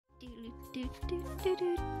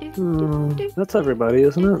That's everybody,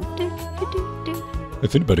 isn't it?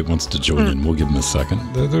 If anybody wants to join in, we'll give them a second.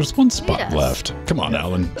 There's one spot left. Come on,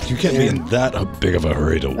 Alan. You can't be in that big of a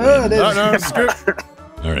hurry to win. No, Scoot.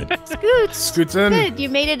 All right. Scoot's in. Good, you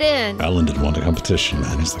made it in. Alan didn't want a competition,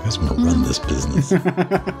 man. He's like, I just want to run this business.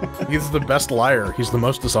 He's the best liar. He's the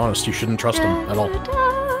most dishonest. You shouldn't trust him at all.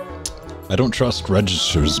 I don't trust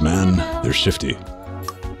registers, man. They're shifty.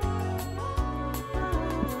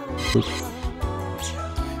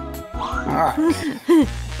 Alright.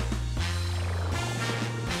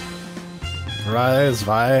 Rise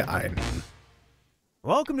by ein.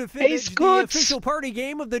 Welcome to Finish, the official party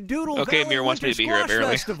game of the Doodle Valley Mir wants me to be here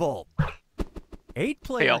apparently. Festival.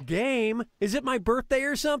 8-player game? Is it my birthday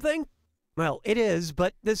or something? Well, it is,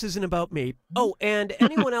 but this isn't about me. Oh, and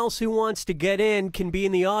anyone else who wants to get in can be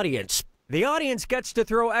in the audience. The audience gets to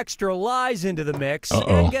throw extra lies into the mix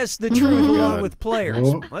and guess the truth along with players.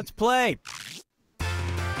 Let's play.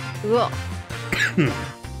 Cool.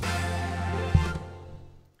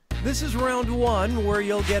 This is round 1, where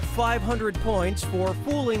you'll get 500 points for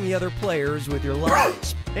fooling the other players with your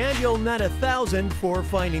lies, and you'll net 1,000 for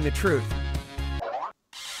finding the truth.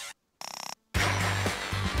 All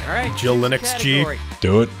right, Jill Linux G.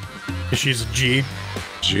 Do it. She's a G.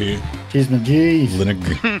 G. She's my G.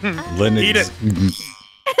 Linux. Eat it.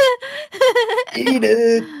 Eat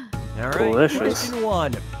it. All right, Delicious. question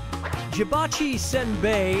 1. Hibachi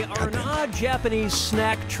senbei are an odd Japanese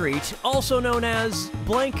snack treat, also known as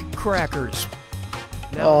blank crackers.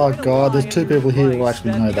 Now, Oh god, there's 2 people here who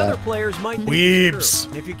actually know that. Weebs.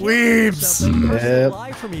 Weebs. Yep.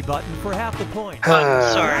 Lie for me button for half the points.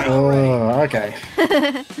 Sorry. Oh, okay.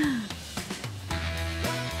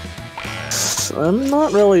 I'm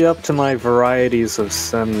not really up to my varieties of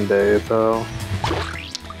senbei, though.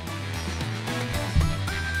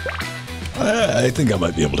 I think I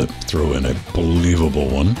might be able to throw in a believable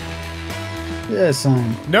one. Yeah,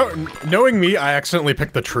 same. Knowing me, I accidentally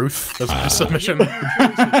picked the truth as my submission.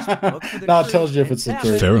 No, it tells you if it's the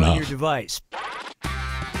truth. Fair enough. Your device.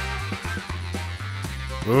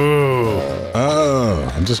 Ooh.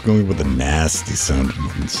 Oh, I'm just going with the nasty sounding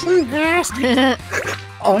ones.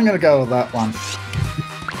 I'm gonna go with that one.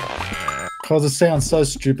 Because it sounds so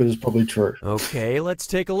stupid, it's probably true. Okay, let's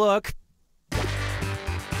take a look.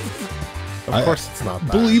 Of course it's not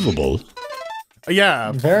that. Believable. Very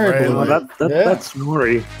Yeah. believable. That's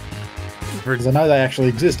Nori. Because I know they actually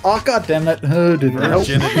exist. Oh, god damn it. Who did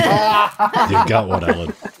that? You got one,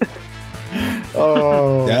 Alan.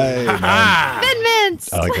 Oh. Yay, man.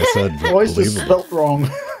 Mints! Like I said, Voice is believable. spelt wrong.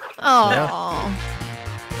 Oh.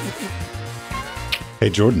 Hey,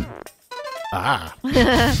 Jordan.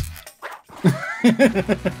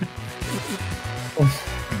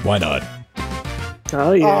 Why not?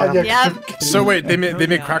 Oh yeah. Oh, yeah. Yep. So wait, they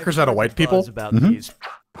make crackers out of white people? About these.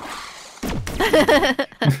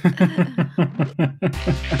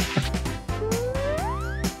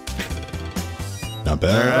 Not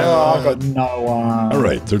bad. Oh, I got no one. All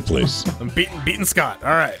right, 3rd place. I'm beating Scott.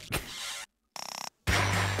 All right.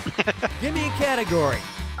 Give me a category.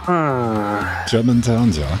 German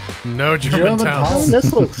towns, yeah. No German towns.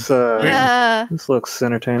 This looks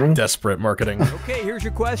entertaining. Desperate marketing. Okay, here's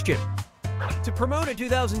your question. To promote a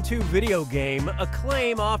 2002 video game,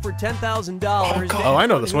 Acclaim offered $10,000. Oh, I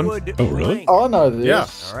know this one. Oh, really? Oh, I know this. Yeah.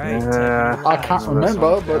 All right. I can't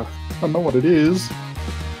remember, but I know what it is.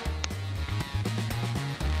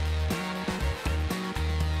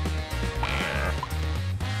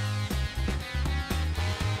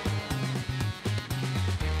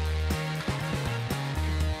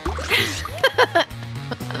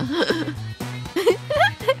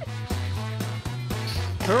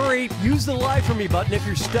 Hurry, use the lie for me button if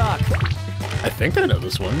you're stuck. I think I know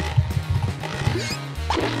this one.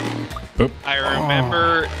 I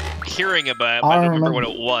remember hearing about it, but I don't remember what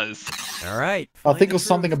it was. All right. I think it was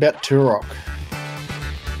something about Turok.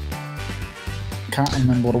 Can't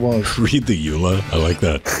remember what it was. Read the EULA. I like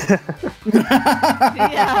that.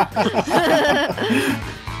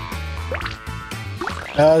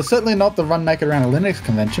 Yeah. Certainly not the run naked around a Linux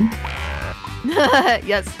convention.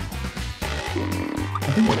 Yes.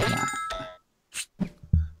 I think it's not.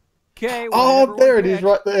 Okay. Oh, there it is,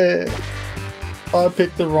 right there. I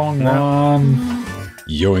picked the wrong one.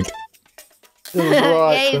 Yoink. It was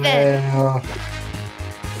right Yay, there.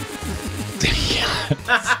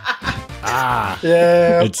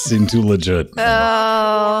 Yeah. It seemed too legit.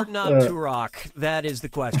 Oh. Not Turok. That is the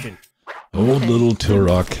question. Old little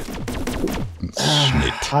Turok.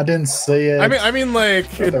 Schnitt. I didn't see it. I mean,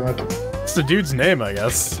 like, it's the dude's name, I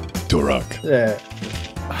guess. Turok. Yeah.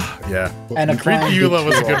 Yeah. And a Creepy clown Eula did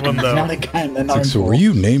was a too. good one, It's though. not a game they're It's like, known so for. were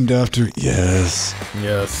you named after? Yes.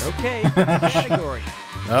 Yes. Okay, category.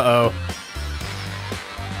 Uh-oh.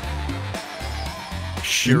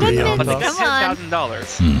 Shuri Come on But they top. got on.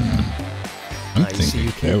 $10,000. I'm I see thinking. you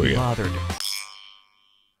There can't we be go. bothered.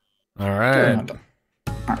 All right.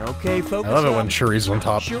 Okay, focus I love it when up. Shuri's on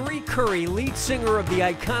top. Shuri Curry, lead singer of the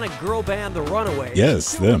iconic girl band The Runaways, Yes,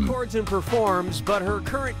 still them. records and performs, but her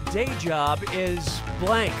current day job is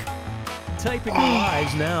blank. Type in your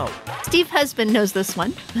lies now. Steve Husband knows this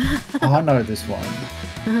one. I know this one,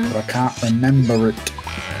 but I can't remember it.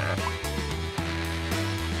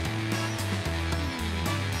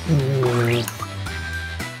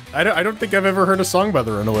 I don't think I've ever heard a song by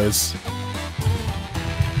the Runaways.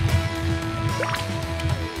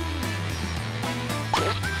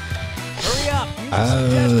 Hurry up! Use a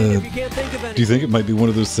suggestion if you can't think of any. Do you think it might be one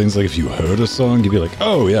of those things like if you heard a song, you'd be like,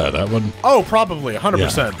 oh yeah, that one? Oh, probably,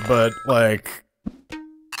 100%. But, like...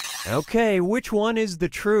 Okay, which one is the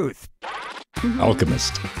truth?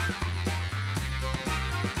 Alchemist.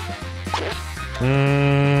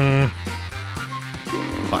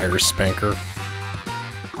 Fire Spanker.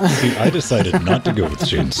 See, I decided not to go with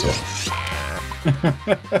Chainsaw.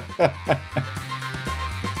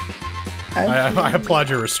 I applaud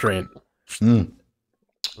your restraint. Mm.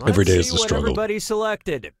 Every day Let's is a see what struggle. everybody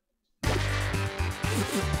selected.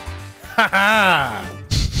 Ha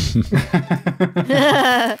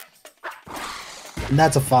And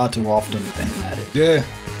that's a far too often thing, that is. Yeah.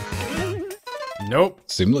 Nope.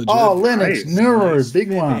 Seemed legit. Oh, Linux, Neuro, Nice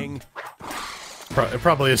big one. thinking. It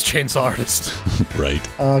probably is Chainsaw Artist. Right.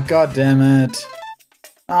 Oh, god damn it.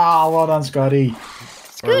 Ah, well done, Scotty.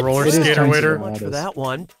 Or Roller It is Skater Chainsaw Waiter. Much for that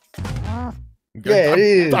one. Yeah, it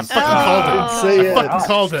is. I fucking called it. See I it. fucking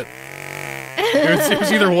called it. It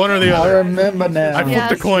was either one or the I other. remember now. I flipped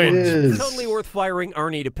Yes. a coin. It is. Totally worth firing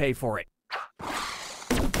Ernie to pay for it.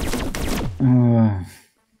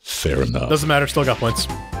 Fair enough. Doesn't matter, still got points.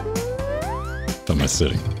 Am I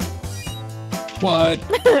sitting? What?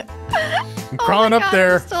 I'm crawling up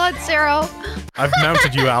there. Still at 0. I've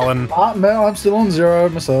mounted you, Alan. No, I'm still on 0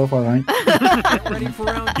 myself, I think. Ready for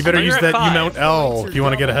round You better You're use at that 5. U-mount L if you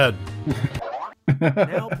want to get ahead.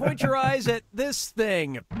 Now point your eyes at this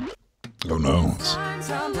thing. Oh no.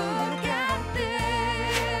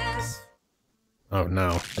 Oh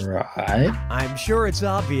no. Right. I'm sure it's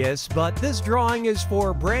obvious, but this drawing is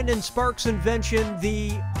for Brandon Sparks' invention,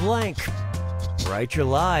 the blank. Write your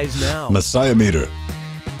lies now. Messiah meter.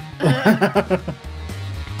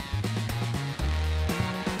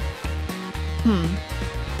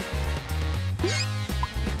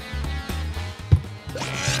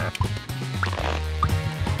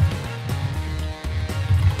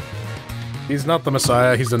 He's not the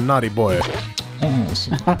Messiah, he's a naughty boy.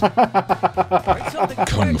 Awesome. Write something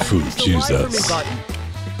Kung quick. Fu Use the lie for me Jesus. button.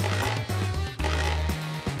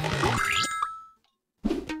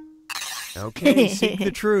 Okay, seek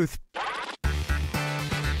the truth.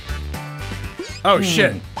 Oh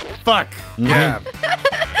shit. Fuck. Yeah.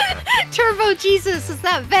 Turbo Jesus, is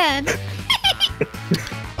that Ben?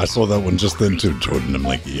 I saw that one just then too, Jordan. I'm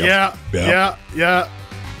like, yep. Yeah.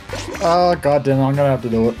 Oh, god damn it, I'm gonna have to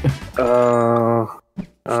do it. Oh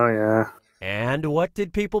yeah. And what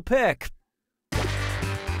did people pick?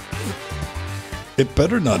 It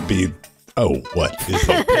better not be. Oh, what?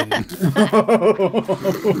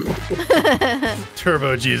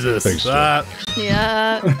 Turbo Jesus. Thanks, Joe.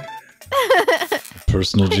 Yeah.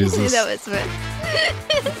 Personal I knew Jesus. that was it.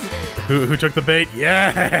 Who took the bait?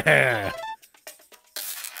 Yeah.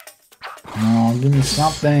 Oh, give me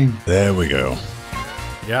something. There we go.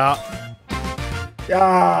 Yeah.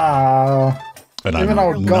 Yeah. And Even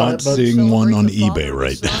though I I'm got not it, but seeing one Celebrate on the Father, eBay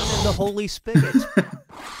right Son, now. and the Holy Spirit.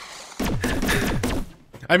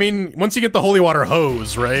 I mean, once you get the holy water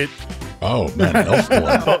hose, right? Oh man, elf one.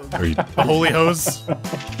 Are you, The holy hose.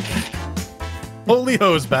 Holy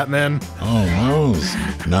hose, Batman. oh no.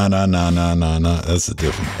 Nah. That's a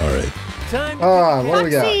different. All right. Time to Ah, what do we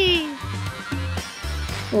got? Foxy.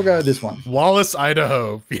 We'll go with this one. Wallace,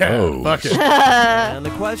 Idaho. Yeah, Oh. fuck it. And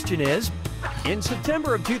the question is, in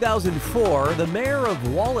September of 2004, the mayor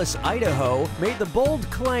of Wallace, Idaho, made the bold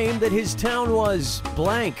claim that his town was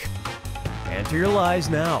blank. Answer your lies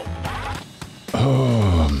now.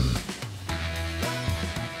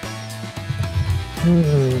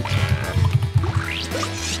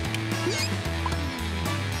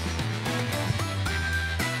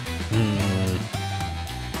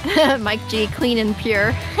 Mike G, clean and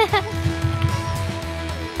pure.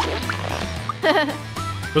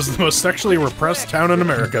 Was the most sexually repressed town in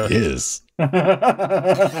America. Is.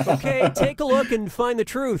 Okay, take a look and find the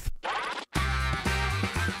truth.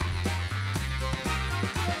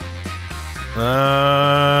 I'm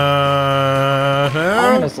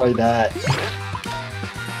gonna say that.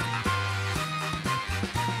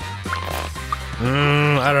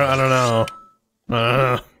 I don't know.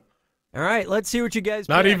 All right, let's see what you guys.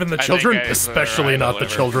 Not picked. even the children, especially not the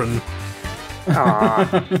children.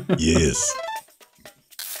 Yes.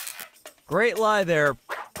 Great lie there.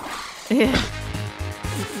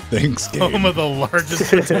 Thanks, game. Home of the largest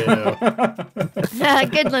potato.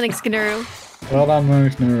 Good Linux Guru. Well done,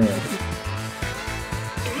 Linux Guru.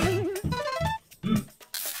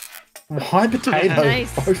 Why potatoes?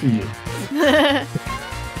 Nice. Both of you.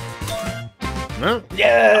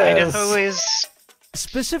 Idaho is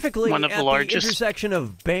Specifically one of at the largest. intersection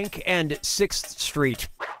of Bank and 6th Street.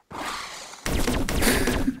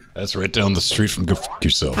 That's right down the street from Go Fuck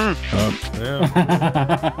Yourself. According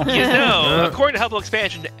to Hubble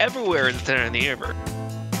Expansion, everywhere in the center of the universe.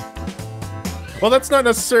 Well, that's not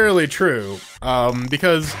necessarily true,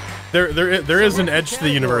 because there is an edge to the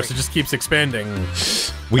universe. It just keeps expanding.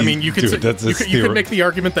 I mean, you could you could make the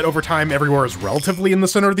argument that over time, everywhere is relatively in the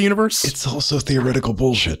center of the universe. It's also theoretical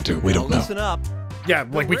bullshit, dude. We don't know. Listen up. Yeah,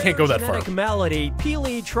 like we can't go that far. Genetic malady,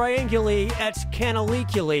 Pili trianguli et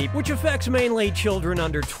canaliculi, which affects mainly children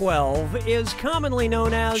under 12, is commonly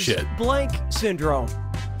known as blank syndrome.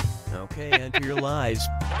 Okay, enter your lies.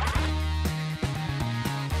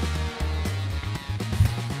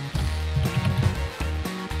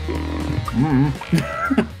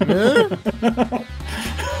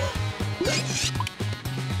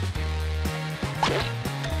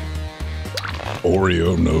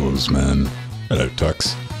 Oreo knows, man. Hello,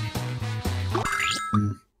 Tux.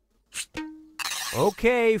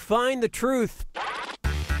 Okay, find the truth.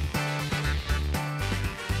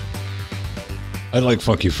 I like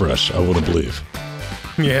Funky Fresh. I want to believe.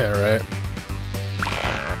 Yeah, right.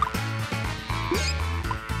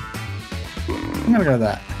 I'm gonna go with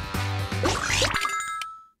that.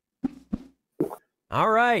 All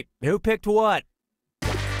right, who picked what?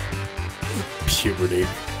 Puberty.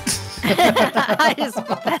 I just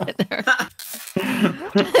put that in there.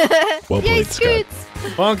 Well Yay, played, Scott. Scoots!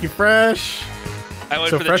 Funky Fresh. I went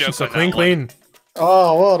So for the fresh joke and so on clean, that one. clean.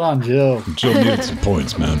 Oh, well done, Jill. Jill needed some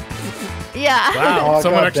points, man. Yeah. Wow, Oh,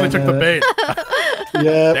 someone God actually damn took the it. bait.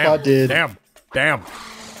 Yep, Damn, I did. Damn.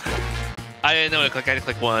 I didn't know I had to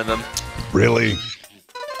click one of them. Really?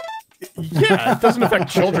 Yeah, it doesn't affect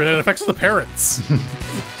children, it affects the parents.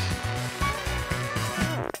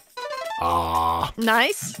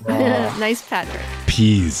 Nice. Wow. Nice pattern.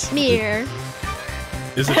 Peas. Mirror.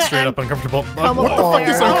 Is it straight up uncomfortable? Combable What the fuck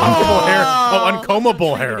is hair. uncomfortable hair? Oh,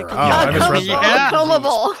 uncombable hair. Oh, I misread that.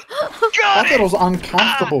 Uncombable. I thought it was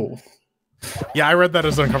uncomfortable. Yeah, I read that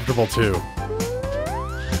as uncomfortable too.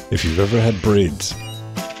 If you've ever had braids,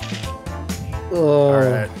 All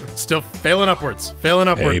right, still failing upwards. Failing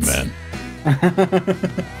upwards. hey,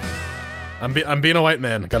 man. I'm being a white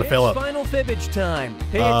man. Gotta fail It's up. final fibbage time.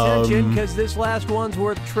 Pay attention, because this last one's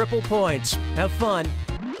worth triple points. Have fun.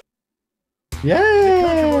 Yay!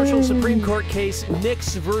 Controversial Supreme Court case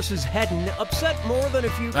Nix versus Hedden upset more than a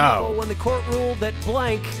few people when the court ruled that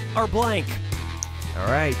blank are blank. All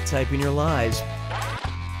right, type in your lies.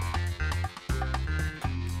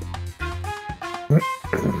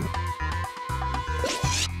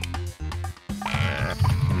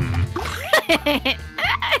 I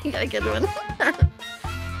got a good one.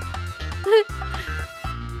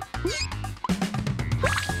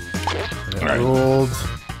 Ruled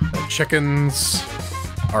that chickens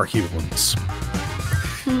are humans.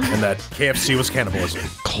 And that KFC was cannibalism.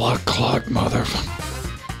 Clock, motherfucker.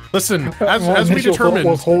 Listen, as we initial thought determined,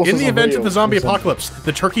 was horses in the are event of real. the zombie Listen. apocalypse,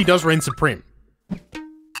 the turkey does reign supreme.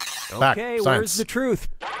 Fact, Okay, science. where's the truth?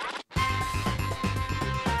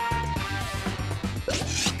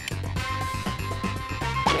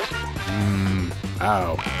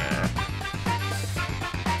 Ow.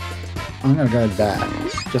 I'm gonna go with that,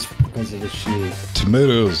 just because of the sheer.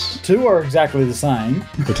 Tomatoes. Two are exactly the same.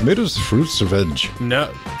 Are tomatoes fruits or veg?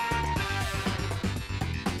 No.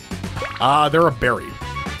 They're a berry.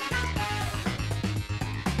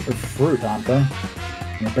 They're fruit, aren't they?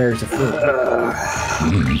 And the berries are fruit.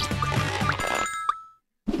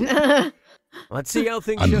 Let's see how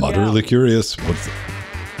things I'm shook moderately out. curious. What's the...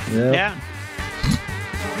 Yep. Yeah.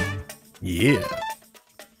 Yeah.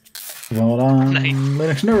 Well done, Nice.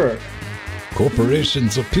 Linux Neuro.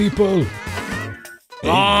 Corporations of people.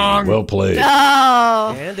 Wrong. Well played.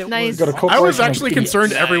 Oh, And it nice. Got a I corporation was of actually idiots.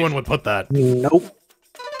 concerned everyone would put that. Nope.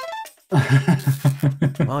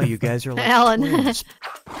 Oh, you guys are like Alan. twins.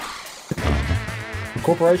 A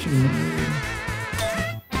corporation.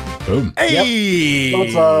 Boom. Hey!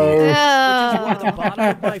 Also, At Oh. the bottom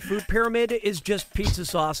of my food pyramid is just pizza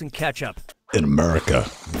sauce and ketchup. In America,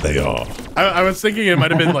 they are. I was thinking it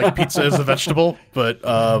might have been like pizza is a vegetable, but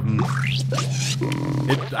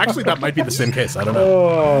actually that might be the same case. I don't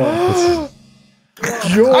know.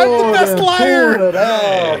 I'm the best liar!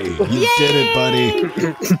 Hey, you did it, buddy.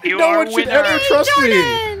 No one should ever trust me.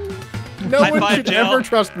 No one should ever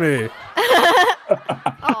trust me.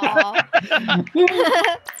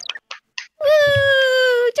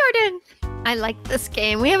 Woo, Jordan! I like this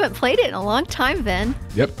game. We haven't played it in a long time, Ben.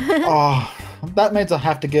 Yep. Oh, that means I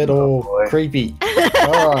have to get all creepy.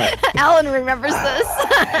 All right. Alan remembers this.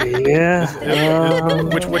 Yeah.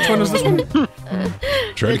 Which one is this one?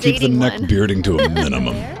 Try to keep the neck bearding to a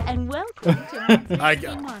minimum. And welcome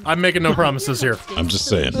to I'm making no promises here. I'm just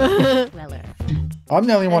saying. I'm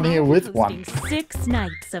the only one here with one. 6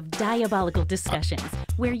 nights of diabolical discussions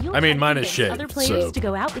where you'll mine is convince shit, other players so- to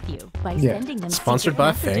go out with you by sending them Sponsored secret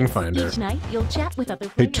by messages. Fangfinder. Each night you'll chat with other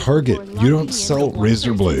Hey, players Target, or you log don't in sell with one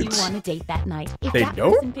razor person blades. You want to date that night. If They that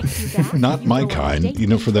don't? person picks you back, Not you my go on a kind. date You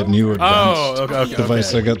know, for that new advanced okay.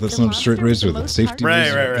 device I got that's not a straight razor, that safety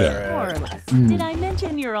razor. Yeah. More or less. Did I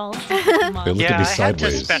mention you're all secret They look at me I had to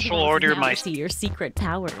sideways. special order my see your secret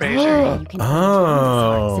powers. razor. You can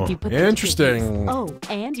Oh, if you put them to interesting. use. Oh,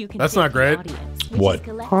 and you can That's pick not the great. audience, which What? is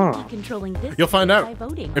collectively controlling this You'll find game out by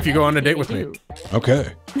voting if on you go on a everything date with they me. do.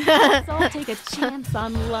 Okay. Let's all take a chance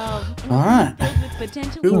on love. All right. Filled with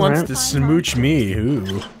potential Who wants to fine smooch me?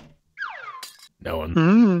 Who? No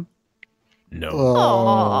one.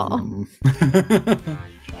 No.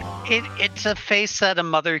 It's a face that a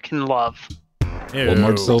mother can love.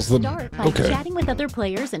 Walmart sells them. Start by Okay. chatting with other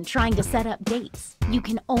players and trying to set up dates. You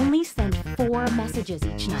can only send 4 messages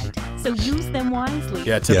each night, so use them wisely.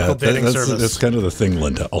 Yeah, typical dating service. That's kind of the thing,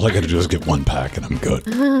 Linda. All I gotta do is get 1 pack and I'm good.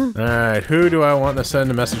 All right, who do I want to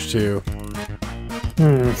send a message to?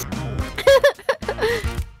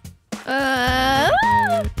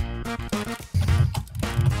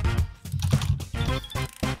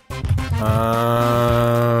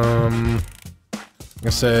 I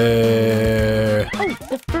say. Oh,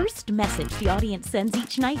 the first message the audience sends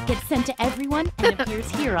each night gets sent to everyone and appears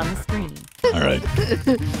here on the screen. All right.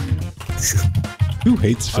 Who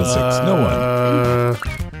hates physics? No one.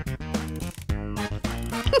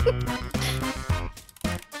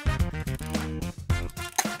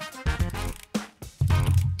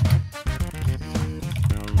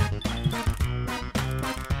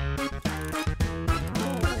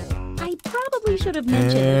 I probably should have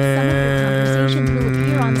mentioned that some of your conversations will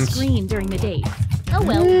appear on screen during the date. Oh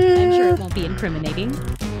well, I'm sure it won't be incriminating.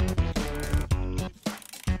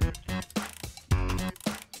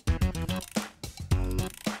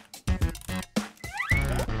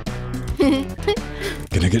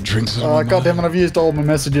 Can I get drinks? Oh, goddamn it, I've used all my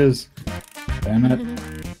messages. Damn it.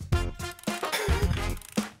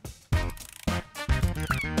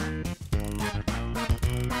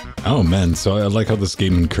 Oh man, so I like how this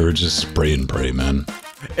game encourages spray and pray, man.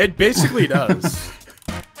 It basically does.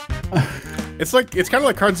 It's kind of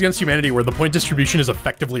like Cards Against Humanity, where the point distribution is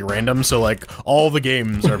effectively random, so like all the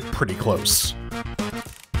games are pretty close.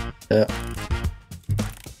 Yeah.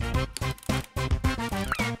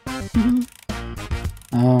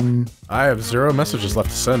 I have 0 messages left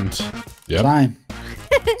to send. Yep. Same.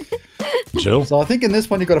 Jill? So I think in this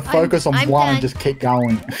one you got to focus on I'm one done. and just keep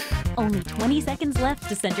going. Only 20 seconds left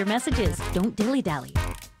to send your messages. Don't dilly-dally.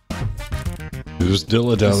 Who's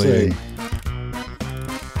dilly-dallying?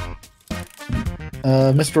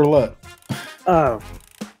 Mr. Alert.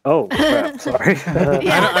 Oh, crap, sorry.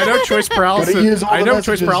 I know choice Gotta use paralysis. all I the know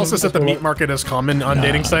messages choice paralysis in at the this meat one. market is common on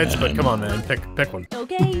dating sites, man. but come on, man, pick one.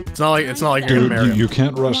 Okay. It's not like you're gonna Dude, marry him. you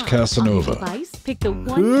can't rush Casanova. Device, pick the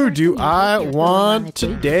one Who person do you I hope you're going on a want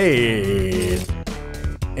to date. date?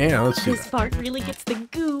 Yeah, let's see. This part really gets the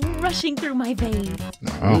goo rushing through my veins.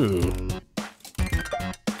 Oh. Ooh.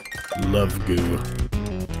 Love goo.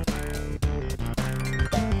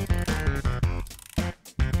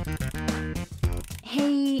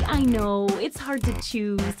 Hey, I know, it's hard to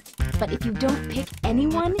choose, but if you don't pick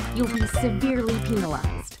anyone, you'll be severely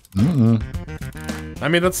penalized. Mm-mm. I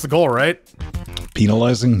mean, that's the goal, right?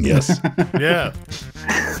 Penalizing? Yes. Yeah.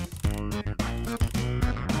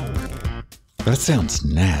 That sounds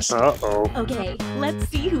nasty. Uh-oh. Okay, let's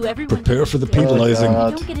see who everyone Prepare for the picks. penalizing. If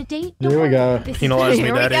God. you don't get a date, Here don't we worry. go. This is Penalize me,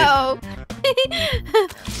 Here we daddy. go.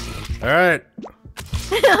 All right.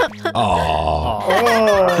 Aww.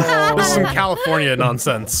 Aw. This is some California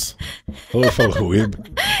nonsense. Hello, fellow weeb.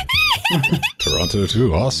 Toronto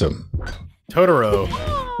too. Awesome. Totoro.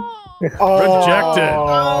 Rejected.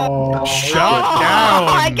 Oh. Shut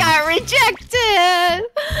I down. got rejected.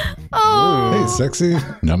 Oh. Hey, sexy.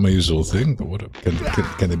 Not my usual thing, but what?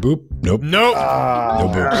 Can they boop? Nope. Nope. No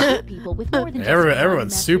boop. People with more than just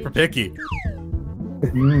Everyone's one super message. picky.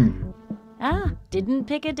 Didn't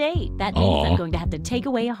pick a date. That means I'm going to have to take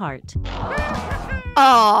away a heart.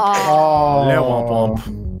 Oh. Yeah, womp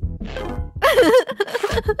womp.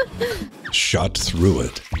 Shot through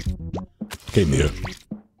it. Okay, Mia.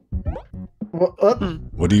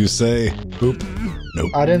 What do you say? Boop.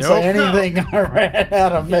 Nope. I didn't say anything. I ran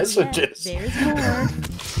out of messages. There's more.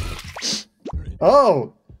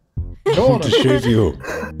 Oh. To shave you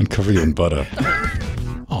and cover you in butter.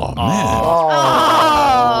 Oh man.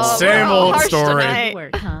 Oh, Same old harsh story. tonight.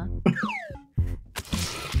 Work, huh?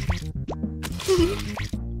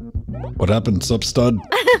 What happened, sup stud?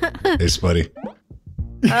 Hey, Spuddy.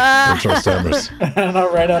 Don't trust hammers. And I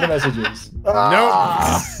ran out of messages.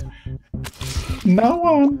 Nope. No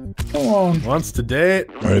one. Come on. Wants to date.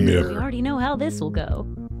 All right, We Mia. already know how this will go.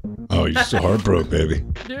 Oh, you're still heartbroken, baby.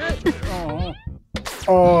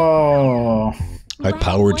 Oh. I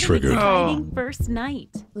power What an triggered. exciting first night.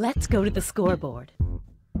 Let's go to the scoreboard.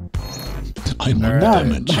 I marked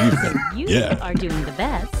an achievement. You Yeah. are doing the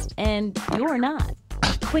best, and you're not.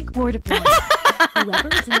 Quick word of warning. Whoever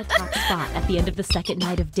is in the top spot at the end of the second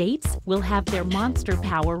night of dates will have their monster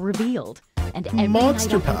power revealed. And every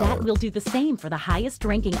Monster night after power. that, we'll do the same for the highest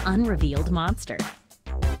ranking unrevealed monster.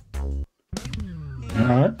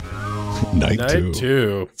 Alright. Night Night two.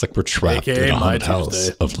 2. It's like we're trapped AKA in a my haunted house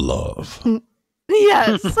Tuesday. of love.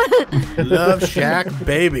 Yes. Love Shack,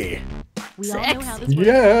 baby. We all know how this works.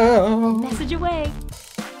 Yeah. Message away.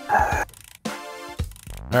 All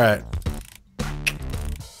right.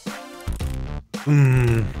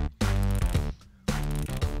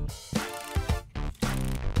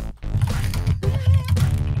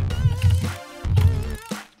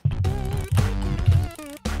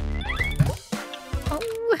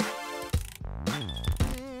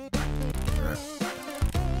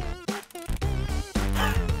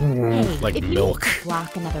 Hey, Like if you milk. need to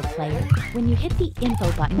block another player, when you hit the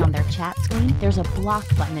info button on their chat screen, there's a block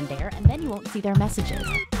button in there, and then you won't see their messages.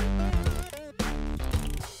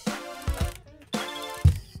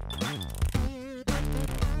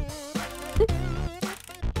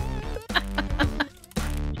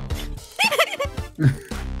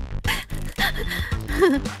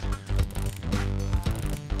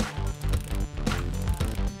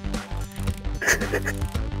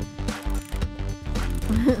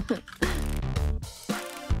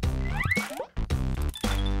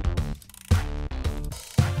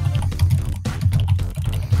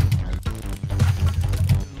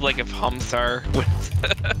 Like if Humsar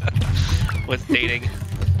was dating.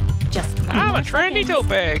 Just I'm a trendy tote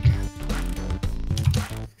bag.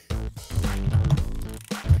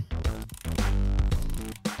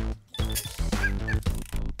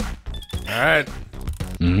 All right.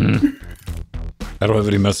 I don't have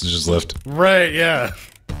any messages left. Right, yeah.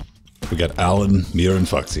 We got Alan, Mia, and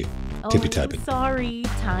Foxy. Tippy tapping. Sorry,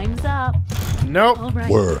 time's up. Nope. All right,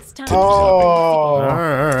 We're it's time. tippy All Oh.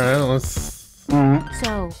 right, let's.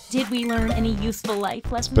 So, did we learn any useful life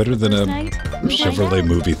lessons? Better the than first a night? We'll find Chevrolet out.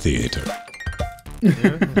 movie theater.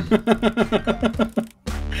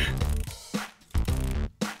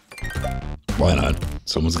 Why not?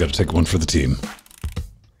 Someone's got to take one for the team.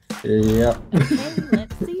 Yep. Okay,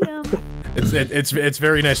 let's see them. It's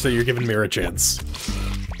very nice that you're giving Mira a chance.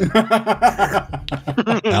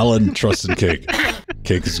 Alan, trust in cake.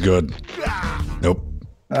 Cake is good. Nope.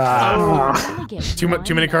 Too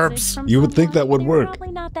many carbs. You would think that would work.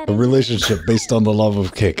 A relationship based on the love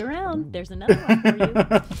of cake. Stick around. There's another one for you.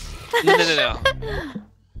 No.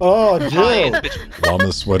 Oh, Oh, Jill. yes, bitch.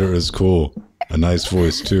 Llama sweater is cool. A nice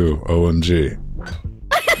voice too. OMG.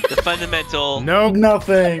 The fundamental. Nope.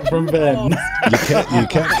 Nothing from Ben. You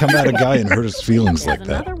can't come at a guy and hurt his feelings There's like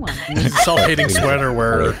that. another one. Self-hating sweater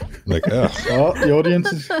wearer. Like, ugh. Oh, the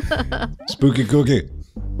audience is... Spooky cookie.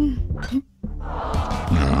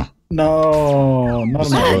 No. No, not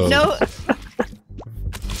enough. No.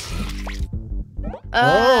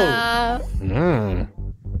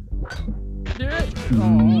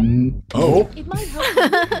 Oh, It might help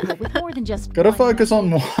people with more than just Gotta one focus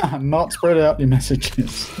on one, not spread out your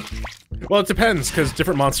messages. Well, it depends, because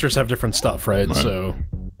different monsters have different stuff, right? So.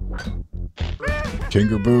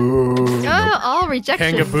 Kingaboo. Oh, all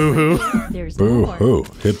rejection. Kangaboo-hoo. There's Boo more. hoo.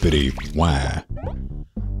 Hippity wah.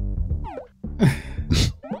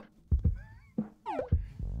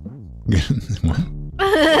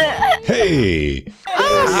 Hey!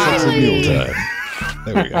 It's a meal time.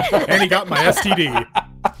 There we go. And he got my STD.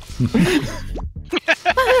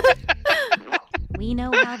 We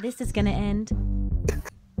know how this is gonna end.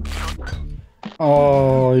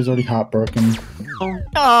 Oh, he's already heartbroken.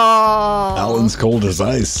 Oh. Alan's cold as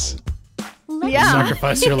ice. Yeah.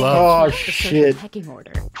 Sacrifice your love. Oh, The shit. pecking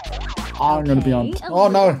order. I'm going to be on. Oh,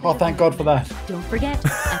 no. Oh, thank God for that. Don't forget,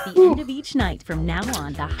 at the end of each night from now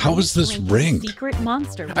on, the How is this ranked? secret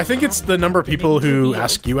monster. I think it's the number of people who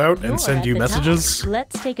ask you out and send you messages.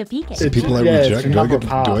 Let's take a peek at The it. people I Yeah, it's reject, your do I number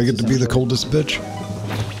get, of do I get to be the essentially. coldest bitch?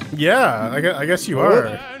 Yeah, I guess you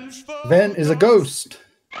are. Ven is a ghost.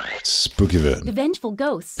 Spooky The Ven. Vengeful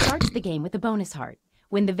Ghost starts the game with a bonus heart.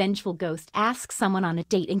 When the Vengeful Ghost asks someone on a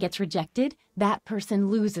date and gets rejected, that person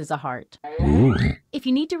loses a heart. Ooh. If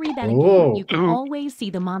you need to read that Whoa. again, you can always see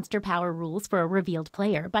the monster power rules for a revealed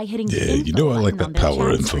player by hitting the Yeah, info you know I like button that on their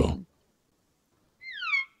power chat info. screen.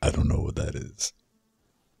 I don't know what that is.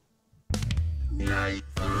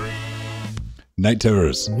 Night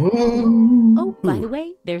Terrors. Oh, by the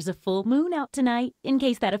way, there's a full moon out tonight, in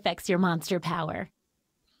case that affects your monster power.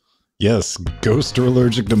 Yes, ghosts are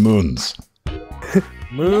allergic to moons.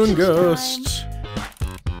 Moon ghost.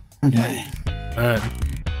 Okay. Alright.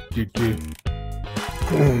 Do.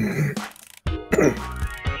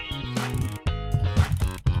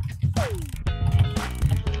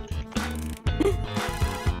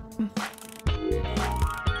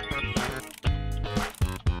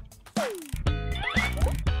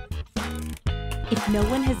 If no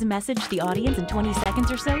one has messaged the audience in 20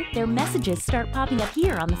 seconds or so, their messages start popping up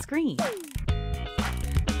here on the screen.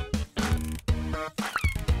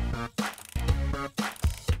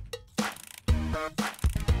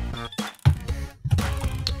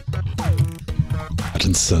 I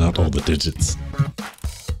didn't send out all the digits.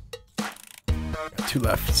 Got 2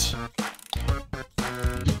 left.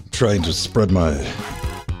 Trying to spread my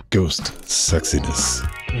ghost sexiness.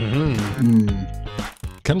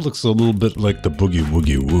 Kind of looks a little bit like the Boogie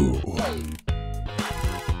Woogie Woo.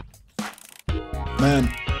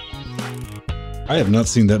 Man, I have not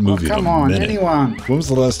seen that movie Come in a on, minute. anyone. When was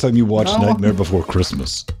the last time you watched No. Nightmare Before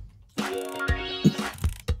Christmas?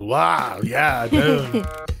 Wow, yeah, dude.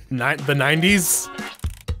 The 90s?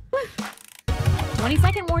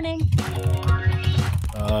 20-second warning.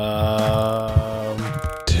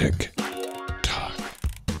 Tick tock.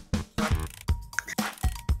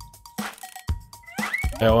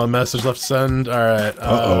 Yeah, 1 message left to send. Alright.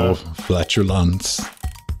 Uh-oh, flatulence.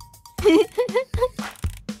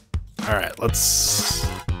 Alright, let's...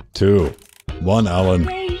 2, 1, Alan.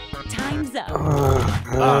 Wait, time's up.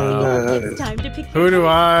 It's time to pick. Who do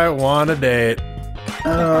I want to date?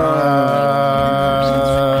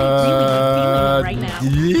 Right now.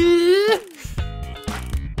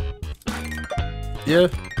 Yeah.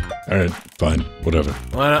 Alright, fine, whatever.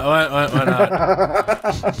 Why not?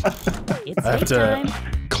 It's I have date to- time.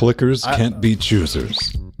 Clickers can't be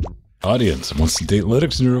choosers. Audience wants to date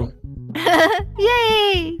Linux Neuro.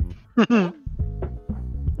 Yay!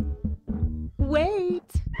 Wait.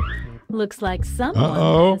 Looks like someone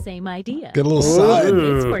Uh-oh. has the same idea. Get a little side.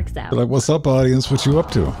 This works out. They're like, what's up, audience? What you up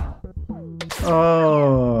to?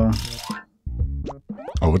 Oh.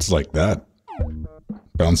 Oh, it's like that.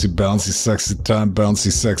 Bouncy, bouncy, sexy time,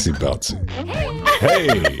 bouncy, sexy, bouncy.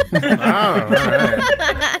 Hey! Alright.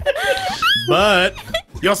 But,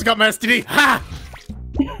 you also got my STD. Ha!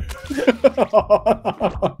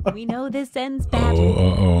 We know this ends Oh, badly.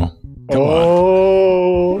 uh-oh. Come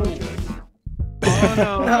on.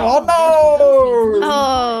 Oh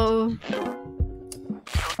no!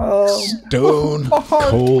 Oh. Stone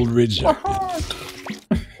cold rejected.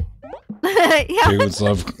 Yeah. Penguins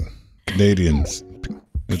love Canadians.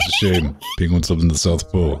 It's a shame. Penguins live in the South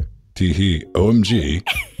Pole. Tee-hee. OMG.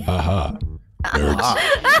 Haha. Nerds.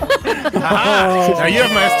 Now you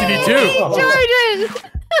have my STD too.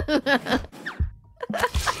 Jordan!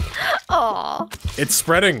 Aw. It's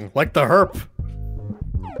spreading like the herp.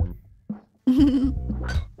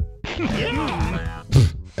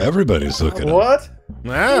 Everybody's hooking up. What?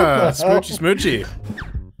 Ah, smoochy.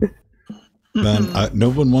 Man, no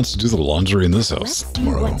one wants to do the laundry in this house Let's do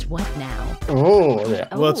tomorrow. what's what now. Oh,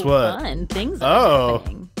 yeah. What's what? Fun. Things Oh. are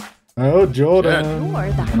happening. Oh, Jordan.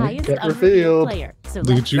 You're the highest get unrevealed revealed. player. So Look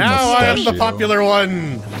let's at you, Now I am the mustachio. popular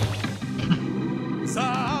one.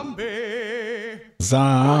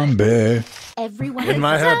 Zombie. everyone In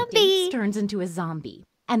my head. Zombie. turns into a zombie.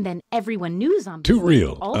 And then everyone knew zombies Too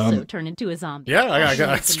real. also turn into a zombie. Yeah, I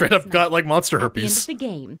That's straight the up got like monster At the end of herpes. the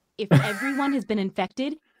game, if everyone has been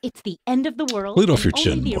infected, it's the end of the world. Lead off and your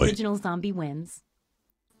chin, only the boy. original zombie wins.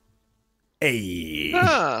 Hey.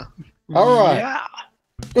 Huh. All right. Yeah.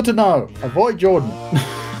 Good to know. Avoid Jordan.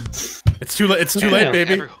 It's too late. It's too late,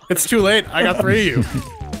 baby. Everyone. It's too late. I got 3 of you.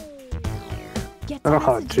 Get the Oh,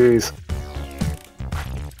 messages. jeez.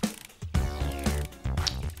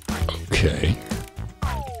 Okay.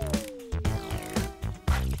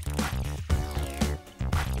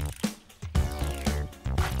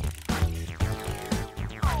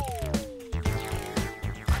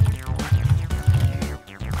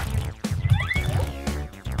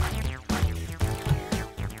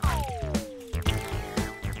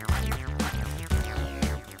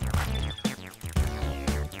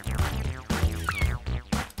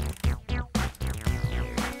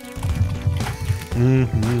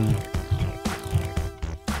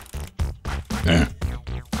 Yeah.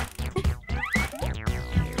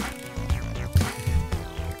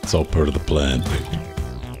 It's all part of the plan, baby.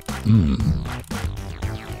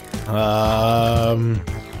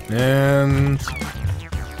 And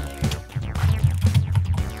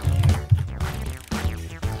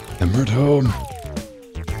Emerald,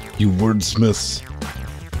 you wordsmiths.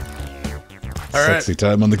 All right. Sexy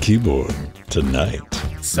time on the keyboard tonight.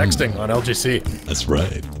 Sexting on LGC. That's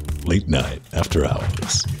right. Late night, after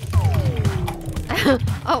hours.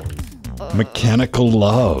 Oh. Mechanical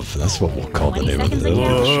love. That's what we'll call the name of the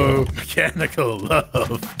show. Mechanical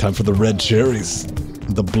love. Time for the red cherries.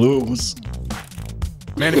 The blues.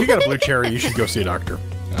 Man, if you got a blue cherry, you should go see a doctor.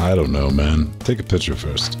 I don't know, man. Take a picture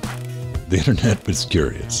first. The internet was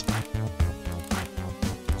curious.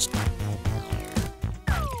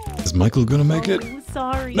 Is Michael gonna make it?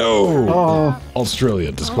 Sorry. No! Oh.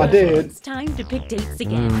 Australia disqualified. I did. It's time to pick dates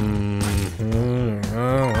again. If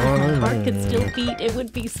my heart could still beat, it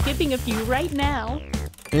would be skipping a few right now.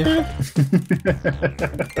 Join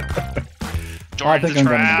the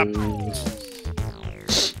trap.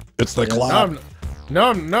 It's the clap.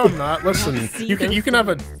 No, I'm not. Listen, you can have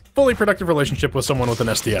a fully productive relationship with someone with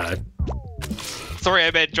an STI. Sorry,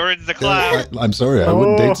 I meant Jordan's the clap. I'm sorry, I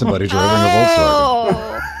wouldn't date somebody driving a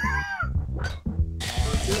Volkswagen.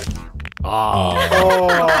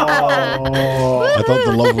 I thought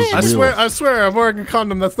the love was real. I swear, I'm wearing a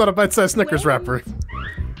condom that's not a bite-sized Snickers wrapper.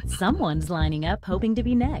 Someone's lining up, hoping to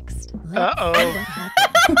be next.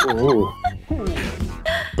 Oh.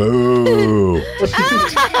 Boo.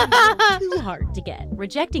 Too hard to get.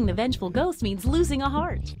 Rejecting the vengeful ghost means losing a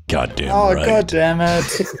heart. Goddamn Oh, right. god damn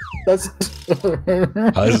it. That's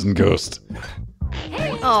Eisen Ghost.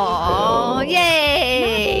 Oh,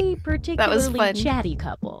 yay! Not a particularly fun. chatty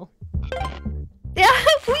couple. Yeah,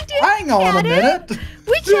 we did. hang on a minute.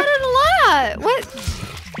 We chatted a lot. What?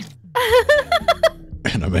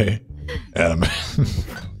 Anime. I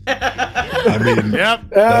mean, Yep.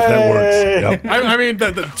 that works. Yep. I mean,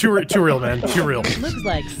 too real, man. Too real. Looks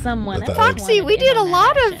like someone. Foxy, we did a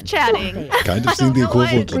lot of chatting. Kind of seen the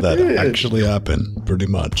equivalent of that actually happen. Pretty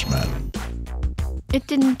much, man. It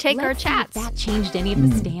didn't take our Let's see if chats. that changed any of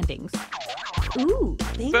the standings. Ooh,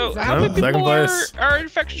 things So are how many second people place. are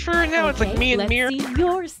infected for now? It's like me and let's Mir. see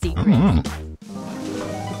your secret.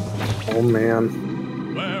 Oh man.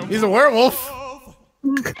 He's a werewolf.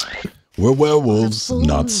 We're werewolves, A full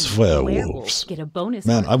not moon, swearwolves. werewolves get a bonus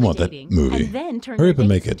Man, point I for want that dating, movie. And then turn Hurry up their and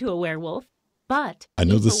make dates it. into a werewolf. But I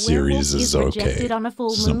know if the a series werewolf is rejected okay. on a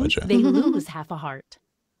full It's not my moon, job. they lose half a heart.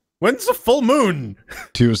 When's the full moon?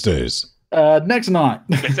 Tuesdays. Next night.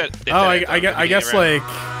 I guess like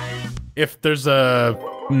if there's a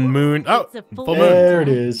moon. Oh, It's a full full moon. There it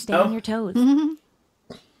is. Stay on your toes.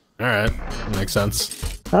 All right, makes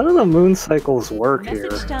sense. How do the moon cycles work here?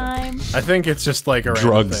 Message time. I think it's just like a random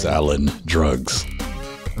Drugs, thing. Alan. Drugs.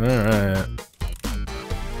 All right.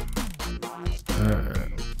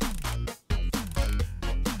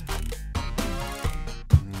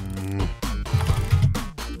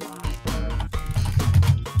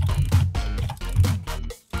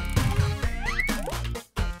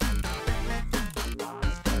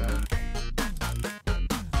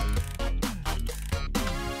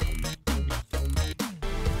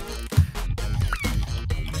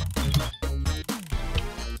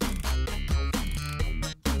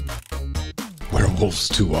 Werewolves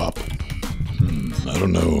 2 up. I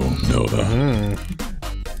don't know, Nova.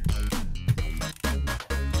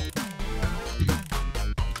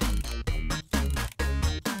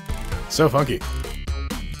 So funky.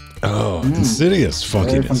 Oh, insidious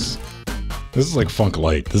funkiness. This is like funk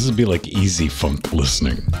light. This would be like easy funk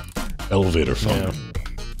listening. Elevator funk.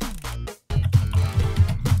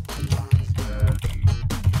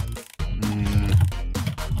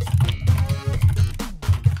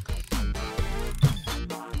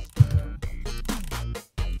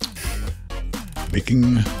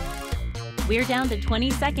 Making We're down to 20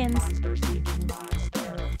 seconds.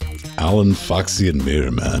 Alan, Foxy, and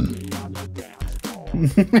Mir, man.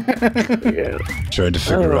 Yeah. Trying to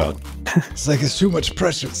figure out. It's like it's too much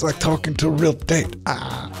pressure. It's like talking to a real date.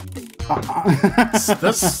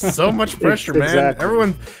 That's so much pressure, man.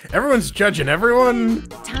 Exactly. Everyone's judging everyone.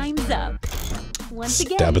 Time's up. Once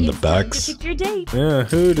again, Stab in the it's time backs. to pick your date. Yeah,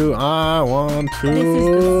 who do I want This is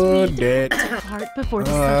to the sweet date? part before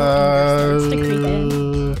the subtle anger starts to creep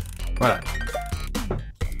in. What?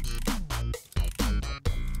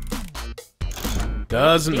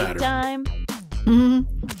 Doesn't Date matter. time.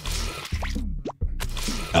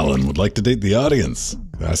 Alan would like to date the audience.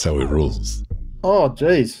 That's how he rules. Oh,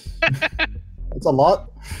 jeez. That's a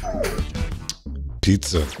lot.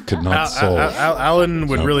 Pizza could not solve. Alan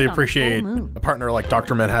would really appreciate a partner like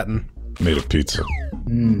Dr. Manhattan. Made of pizza.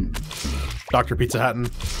 Dr. Pizza Hatton.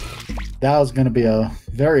 That was going to be a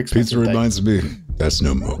very expensive Pizza reminds me, that's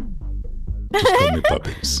no more. Just call me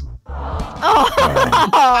puppies.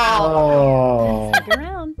 Oh. Stick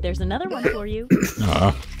around. There's another one for you.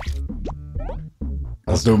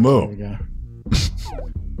 That's no more.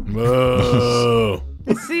 Whoa.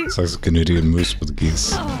 It's like a Canadian moose with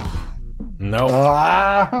geese. No.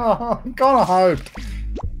 I'm gonna hope.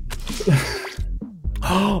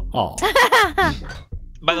 Oh.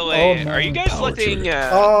 By the way, are you guys letting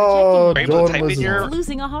Jordan type in your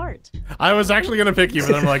Losing a heart. I was actually gonna pick you,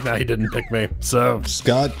 but I'm like, nah, he didn't pick me. So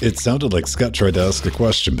Scott, it sounded like Scott tried to ask a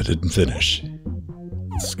question but didn't finish.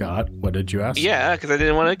 Scott, what did you ask? Yeah, because I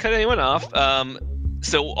didn't want to cut anyone off.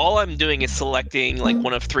 So all I'm doing is selecting like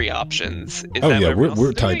one of 3 options. Is that what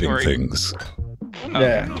we're typing things.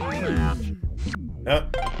 Yeah.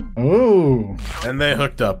 Yep. Ooh. And they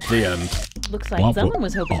hooked up. The end. Looks like someone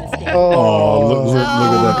was hoping to stay. Oh, look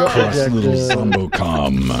at that cross little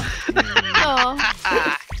Zombocom. Oh.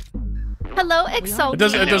 Hello, Exalt.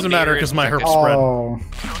 It doesn't matter because my herp spread.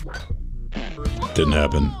 Didn't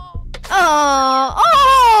happen.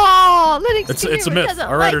 It's a myth.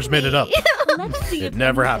 Our writers made it up. It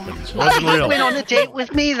never happened. It wasn't real. Went on a date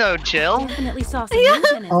with me though, Jill. Definitely saw some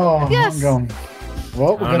movement in Oh, Yes. I'm going.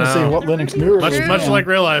 Well, we're gonna see what Linux Mirror is. Much like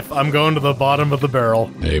real life, I'm going to the bottom of the barrel.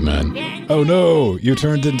 Amen. Oh no, you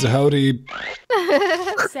turned into Howdy Woody.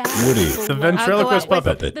 The ventriloquist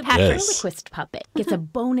puppet. The ventriloquist puppet gets a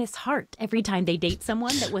bonus heart every time they date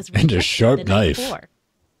someone that was And a sharp rejected the night knife. before.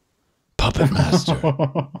 Puppet Master. Ooh,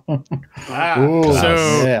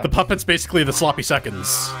 So yeah. the puppet's basically the sloppy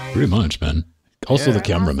seconds. Pretty much, man. Also the Last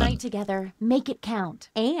cameraman. night together, make it count,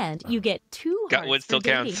 and you get 2 Got hearts still for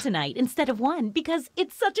dating counts. tonight instead of 1 because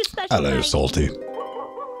it's such a special Hello, night. Salty.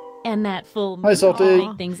 And that full Hi, Salty.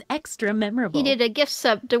 make things extra memorable. He did a gift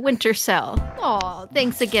sub to Winter Cell. Aw,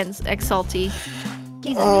 thanks again, Exalty.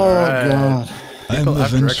 Oh god. I'm a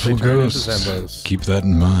after vengeful actually turn into ghost. Zambos. Keep that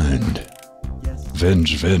in mind.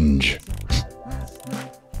 Venge.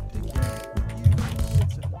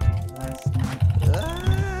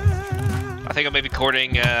 I think I may be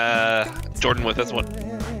courting Jordan with this one.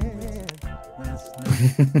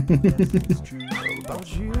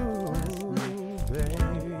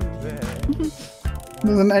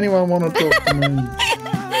 Doesn't anyone want to talk to me?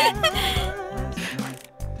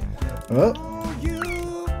 Oh.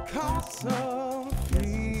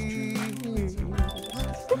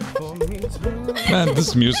 Man,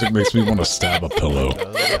 this music makes me want to stab a pillow.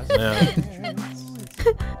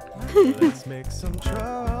 Let's make some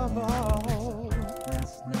trouble.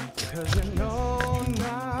 Because you know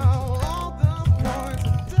now all the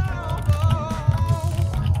points are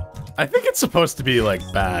double. I think it's supposed to be like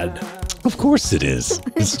bad. Of course it is.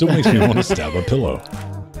 It still makes me want to stab a pillow.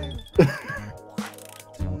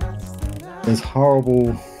 It's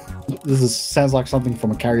horrible. Sounds like something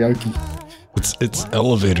from a karaoke. It's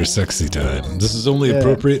elevator sexy time. This is only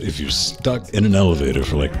appropriate if you're stuck in an elevator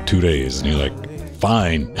for like 2 days and you're like,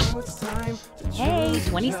 fine. Hey,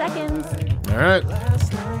 20 seconds. All right.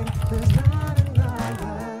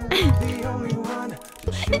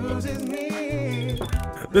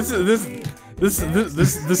 This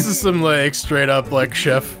is some like straight up like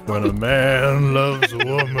chef when a man loves a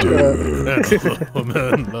woman and a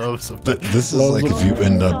woman loves a man. This is like if you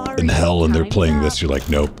end up in hell and they're playing this, you're like,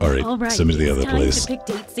 nope, all right, send me to the other time place. to pick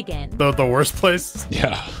dates again. The worst place?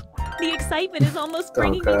 Yeah. The excitement is almost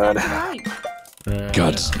bringing me back to life.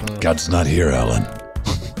 God's not here, Alan.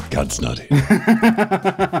 God's not here.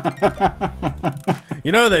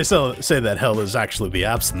 You know, they say that hell is actually the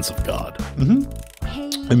absence of God.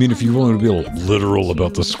 I mean, if you want to be literal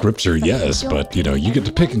about the scripture, yes, but, you know, you get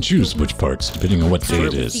to pick and choose which parts, depending on what day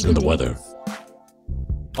it is and the weather.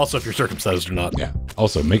 Also, if you're circumcised or not. Yeah.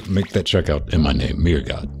 Also, make that checkout in my name, me or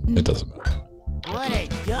God. It doesn't matter. What a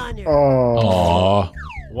gunner. Aww.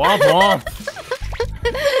 Womp womp.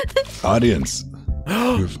 Audience.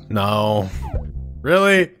 No.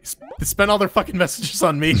 Really? They spent all their fucking messages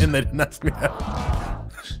on me and they didn't ask me that.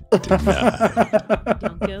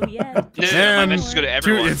 Don't go yet. No, my messages go to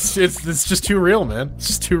everyone. It's just too real, man. It's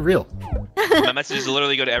just too real. My messages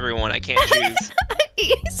literally go to everyone. I can't choose.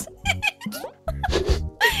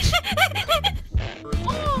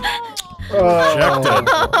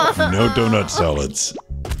 No donut salads.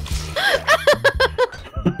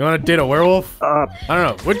 You want to date a werewolf? I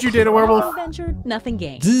don't know. Would you date a werewolf? Adventure, nothing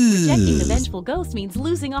gained. Rejecting the vengeful ghost means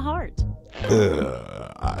losing a heart.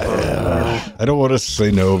 I don't want to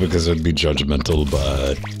say no because it'd be judgmental,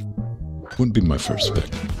 but wouldn't be my first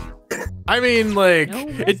pick. I mean, like,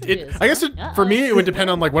 I guess for me, it would depend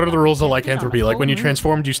on, like, what are the rules of lycanthropy? Like, when you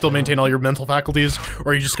transform, do you still maintain all your mental faculties,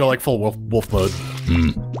 or you just go, like, full wolf mode?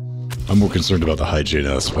 I'm more concerned about the hygiene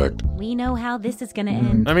aspect. We know how this is gonna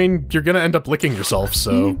end. I mean, you're gonna end up licking yourself,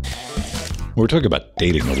 so... We're talking about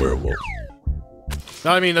dating a werewolf.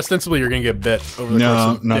 No, I mean, ostensibly, you're gonna get bit over the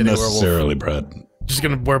course of not dating a necessarily, werewolf. Brad. Just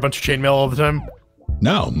gonna wear a bunch of chainmail all the time?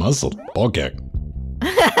 No, muzzle, ball gag.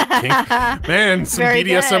 Man, some Very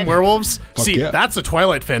BDSM good. werewolves? Fuck See, yeah. that's a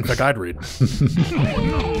Twilight fanfic I'd read.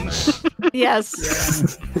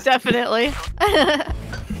 Yes, definitely.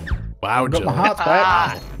 Wow, Got Jill. my heart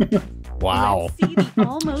back. Wow. Let's see the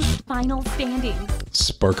almost final standings.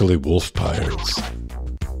 Sparkly wolf pyres.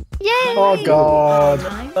 Yay! Oh god.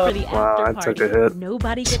 Time for the Wow, after that's such party. a hit.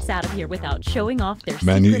 Nobody gets out of here without showing off their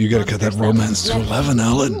Man, you secret gotta cut that monster romance to self. 11,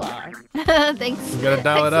 Ellen. You are. Thanks. You gotta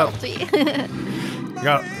dial it up. Salty.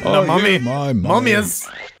 Got Oh, no, mommy. yeah, my Mummies.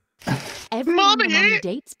 Everyone the mummy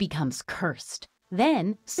dates becomes cursed.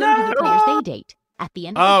 Then, so do the players they date. At the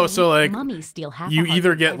end of Oh, the so, like, mummies steal half You a heart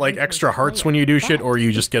either from get, every like, extra cursed hearts player. when you do shit, But or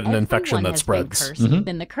you just get an if infection everyone that has been spreads. cursed,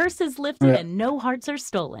 Then the curse is lifted and no hearts are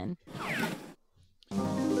stolen.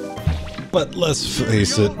 But let's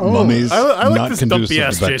face it, mummies I like not this dumb conducive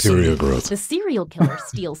BS, to bacteria Jason. growth. The serial killer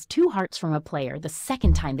steals 2 hearts from a player the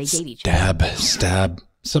second time they date each other. Stab, stab,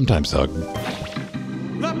 sometimes hug.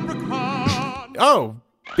 Oh,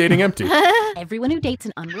 dating empty. Everyone who dates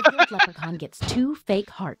an unrevealed leprechaun gets 2 fake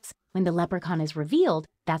hearts. When the leprechaun is revealed,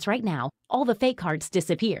 that's right now, all the fake hearts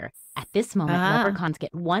disappear. At this moment, leprechauns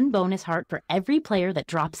get 1 bonus heart for every player that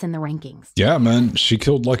drops in the rankings. Yeah, man, she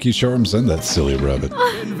killed Lucky Charms and that silly rabbit.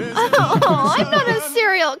 Oh, I'm not a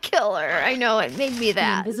serial killer. I know it made me The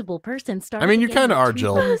that. invisible person starts. I mean, you getting kinda are, 2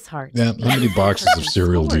 Jill. bonus hearts. Yeah, how many boxes of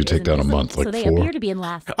cereal do you take down a month? So Like they 4? appear to be in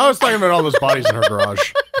last. I was talking about all those bodies in her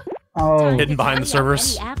garage. Oh. Hidden behind the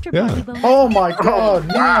servers. Yeah. Oh my god, To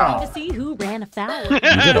now. see who ran afoul. You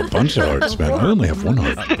got a bunch of hearts, man. I only have 1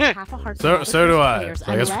 heart. Half a heart So- for so do I. players So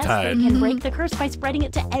I guess we're unless tied. They can break the curse by spreading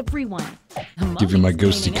it to everyone. The Give you my mummy's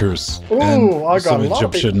ghosty cleaning curse. Ooh, and I got some a lot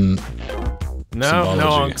of Egyptian. No, Symbology. no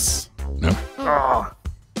unks. No.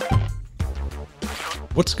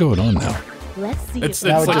 What's going on now? up. Let's see. It's if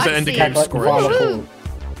Now like just the end of act game like score. volatile.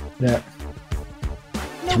 Yeah.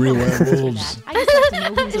 3 werewolves. I just like to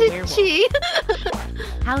know who's a werewolf. Gee.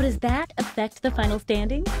 How does that affect the final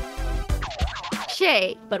standing?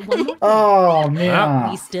 Shay. But one more thing. Oh man.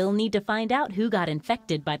 We still need to find out who got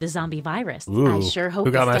infected by the zombie virus. I Ooh, sure hope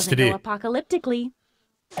who this got an doesn't STD? go apocalyptically.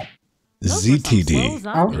 Those were some slow ZTD.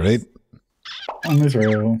 zombies. Right? On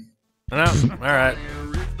Israel. No, alright.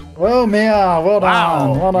 Well, Mia, well done.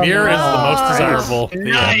 Wow. Well done, Mirror is the most Mia. desirable. The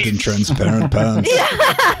end. Captain Transparent Pants.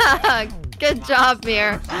 Good job,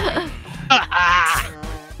 Mir.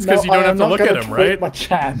 It's because you don't I have am to not look gonna at him, tweet right? My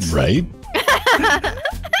chance. Right?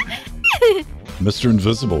 Mr.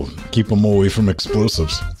 Invisible. Keep them away from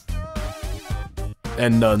explosives.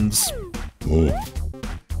 And nuns. Ooh.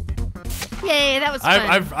 Yay, that was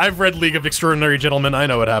fun. I've read League of Extraordinary Gentlemen. I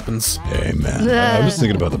know what happens. Hey, man. I was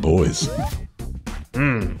thinking about the boys.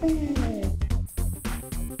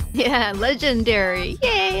 Yeah, legendary.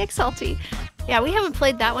 Yay, Exalty. Yeah, we haven't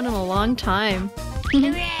played that one in a long time.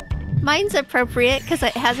 Mine's appropriate because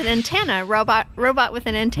it has an antenna. Robot with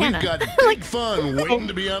an antenna. We've got big fun waiting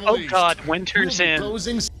to be unleashed. Oh god, winter's in.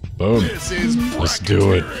 Boom. This is Let's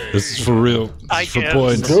do it. This is for real. This I is for guess.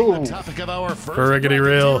 points. Go. the topic of our first For riggedy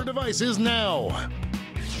real. bracketeer device is now.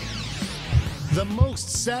 The most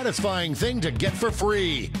satisfying thing to get for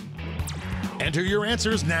free. Enter your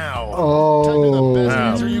answers now. Type in the best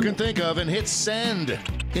Wow. answer you can think of and hit send.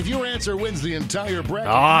 If your answer wins the entire bracket,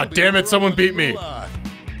 Ah, you'll be damn it, in the someone running beat for me. moolah.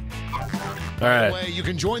 All right. Way, you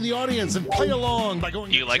can join the audience and play along by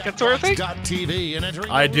going You to like that sort of thing? Jackbox.tv and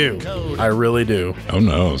entering I the do. code. I really do. Oh,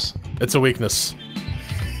 knows. It's a weakness.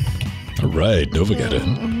 All right. Nova got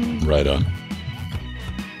in. Right on.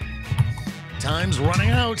 Time's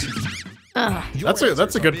running out. Your That's a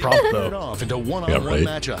answers good are being prompt, paired though. off into one-on-one Yeah, right.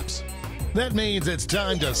 matchups. That means it's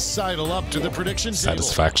time to sidle up to the prediction table.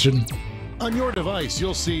 Satisfaction? On your device,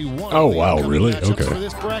 you'll see one Oh, of the wow, incoming really? matchups Okay. for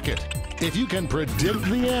this bracket. If you can predict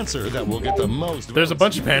the answer, that will get the most. There's a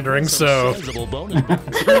bunch of pandering, so Sizable bonus.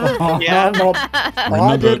 Yeah. I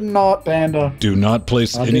Remember- did not, Panda. Do not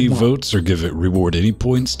place I any did not. votes or give it reward any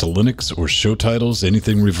points to Linux or show titles,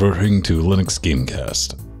 anything referring to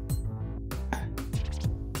LinuxGameCast.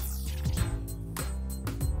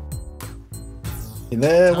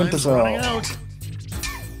 There went the Time's running soul. out.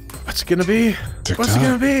 what's it gonna be? What's it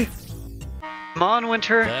gonna be? Come on,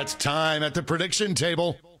 Winter. That's time at the prediction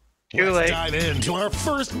table. Too Let's late. dive into our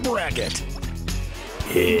first bracket.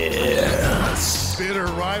 Yes. Bitter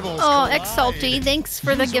rivals. Oh, Exalty, thanks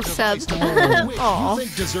for the gift sub. You Oh,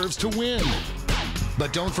 think deserves to win.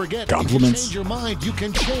 But don't forget, Compliments. if you change your mind, you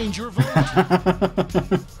can change your vote.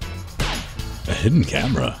 A hidden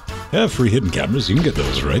camera. Yeah, free hidden cameras. You can get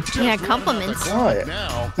those, right? yeah, compliments. Oh, yeah.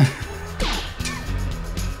 Now,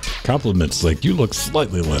 Compliments like you look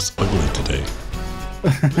slightly less ugly today.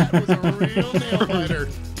 that was a real nail-biter.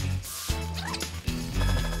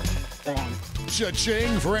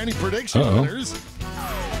 Cha-ching for any prediction winners.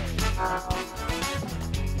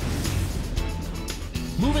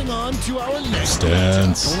 Moving on to our next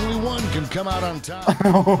Stance. Only one can come out on top.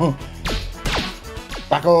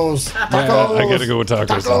 Tacos. Yeah, Tacos. I gotta go with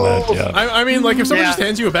tacos on that. Yeah. I mean, like, if someone just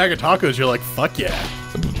hands you a bag of tacos, you're like, fuck yeah.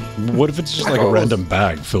 What if it's just like a random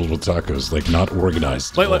bag filled with tacos, like not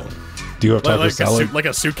organized? Like, do you have taco salad? like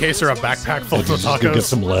a suitcase or a backpack full of You tacos. get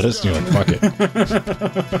some lettuce and you're like, fuck it.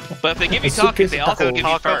 But if they give you tacos, they also give you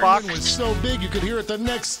Taco farts. box. It was so big you could hear it the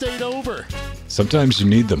next state over. Sometimes you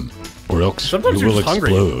need them, or else Sometimes you you're will just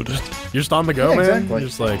hungry. explode. You're just on the go, Yeah, man. exactly. You're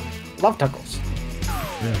just like, Love tacos.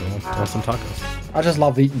 yeah, I want some tacos. I just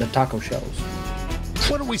love eating the taco shells.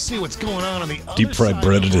 Why don't we see what's going on the other Deep fried side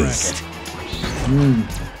bread of it the is. bracket?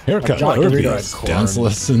 Haircut, Jack herpes, Doritos. dance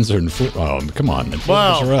lessons, or oh, come on, inflatable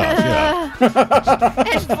Wow. giraffe, yeah,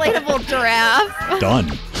 Inflatable giraffe.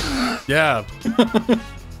 done. Yeah.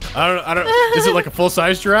 I don't. Is it like a full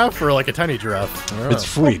size giraffe or like a tiny giraffe? I don't know. It's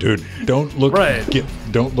free, dude. Don't look, Right.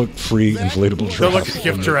 don't look free inflatable giraffe. Don't look at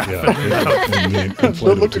gift giraffe. in the Don't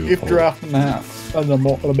look inflatable at gift tube. giraffe in the house. In the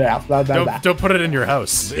mouth. Don't put it in your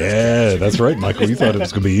house. Yeah, that's right, Michael. You thought it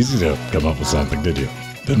was going to be easy to come up with something, did you?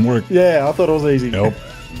 Didn't work. Yeah, I thought it was easy. Nope.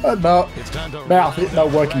 No. It's time to Mouth, it's not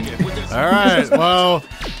working. All right. Well,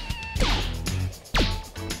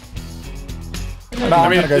 No,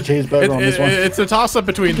 I'm gonna go cheeseburger on this one. It's a toss up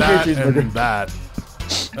between Give me a that cheeseburger. and that.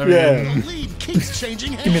 I Yeah. mean, The lead keeps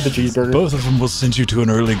changing hands. Give me the cheeseburger. Both of them will send you to an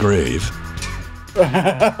early grave.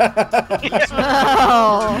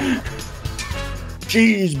 Oh.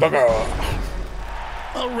 Cheeseburger.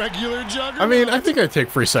 A regular juggernaut. I mean, I think I'd take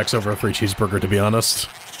free sex over a free cheeseburger, to be honest.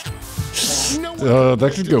 No one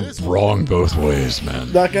That could go this wrong both ways,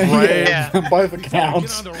 man. That can, Right. yeah, both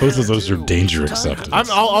accounts. Both of those are danger acceptance.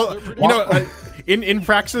 I'll you know, in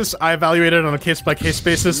praxis, I evaluate it on a case by case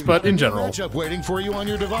basis, but in general, matchup waiting for you on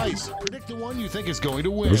your device. Predict the one you think is going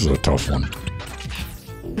to win. This is a tough one.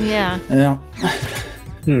 Yeah. Yeah.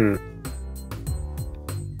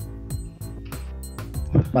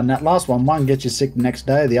 But that last one gets you sick the next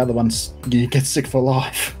day, the other one's you get sick for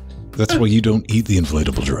life. That's why you don't eat the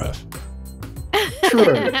inflatable giraffe.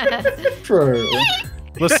 True. True.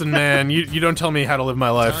 listen, man, you don't tell me how to live my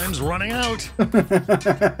life. Time's running out. I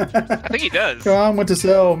think he does. Come on, Winter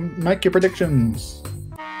Cell, make your predictions.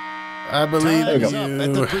 I believe Time's up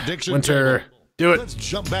at the prediction Winter. table. Do it. Let's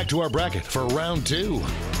jump back to our bracket for round 2.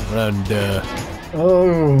 And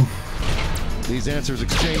Oh. These answers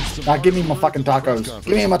exchanged. Now give me my fucking tacos.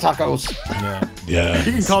 Give me my tacos. Yeah.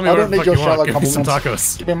 you can call me I whatever don't the need fuck your you want. shallow Give me some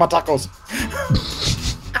compliments. tacos. Give me my tacos.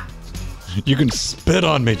 You can spit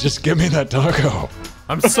on me. Just give me that taco.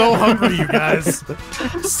 I'm so hungry, you guys.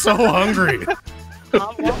 So hungry. I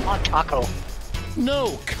want my taco.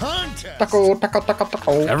 No contest. Taco, taco, taco,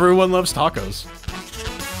 taco. Everyone loves tacos.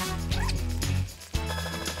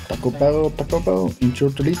 Taco Bell, Incho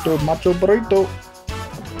Torito, Macho Burrito.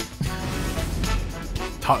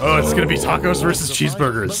 It's gonna be tacos versus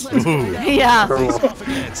cheeseburgers. Ooh. Yeah.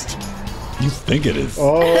 You think it is?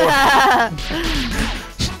 Oh.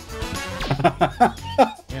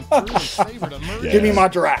 Give me my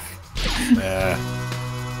giraffe. Yeah.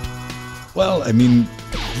 Well, I mean,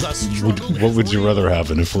 what would you rather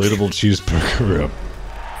have, an inflatable cheeseburger or a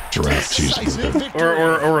giraffe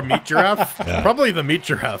cheeseburger? Or a meat giraffe? Yeah. Probably the meat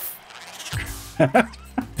giraffe.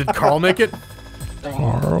 Did Carl make it?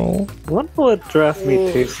 Carl? What would giraffe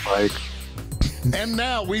meat taste like? And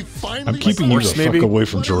now we finally. I'm keeping you the horse, maybe? fuck away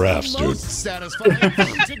from giraffes, dude. Satisfying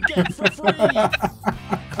to get for free.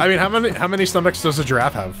 I mean, how many stomachs does a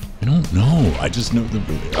giraffe have? I don't know. I just know the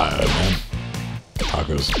man.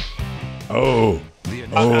 Tacos. Oh.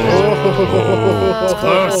 It's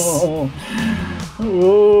close.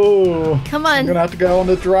 Oh. Come on. I'm gonna have to go on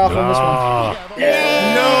the giraffe on this one. Ah.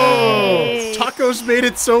 No! Tacos made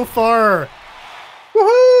it so far.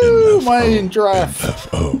 Woohoo! My giraffe.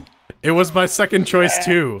 FO. It was my second choice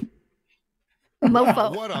too.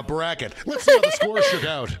 Mofo. What a bracket. Let's see how the score shook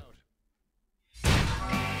out.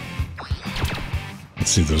 Let's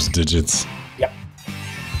see those digits. Yep.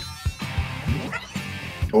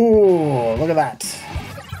 Oh, look at that.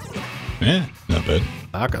 Yeah, not bad.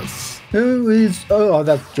 Tacos. Who is? Oh,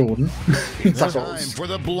 that's Jordan. Time for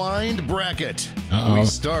the blind bracket. Uh-oh. We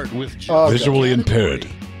start with visually impaired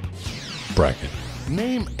bracket.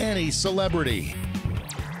 Name any celebrity.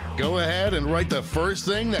 Go ahead and write the first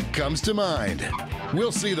thing that comes to mind.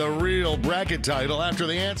 We'll see the real bracket title after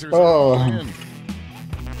the answers are in.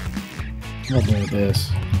 I'll do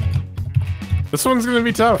this. This one's gonna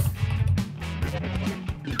be tough.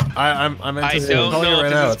 I'm I anticipating don't telling you know right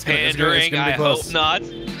if now. this It's is gonna be pandering. I close. hope not,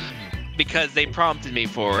 because they prompted me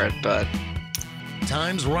for it. But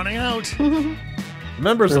time's running out.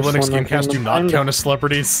 Members of There's Linux one Gamecast do I'm not under- count as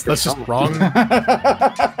celebrities. That's just wrong. no.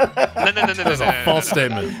 That's a false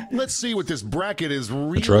statement. Let's see what this bracket is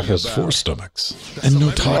really The truck has about. 4 stomachs and no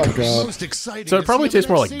tacos. Most exciting So it to probably see tastes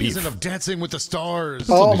more next like beef. season of Dancing with the Stars.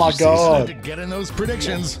 Oh my Time god. to get in those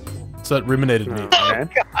predictions. So that ruminated meat.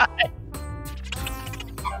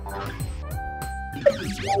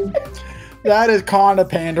 That is kind of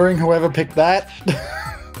pandering. Whoever picked that.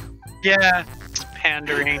 Yeah, it's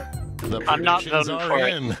pandering. The I'm not predictions voting are for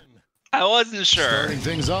it. in. I wasn't sure. Starting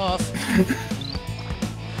things off.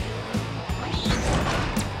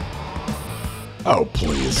 Oh,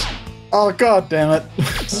 please. Oh god damn it!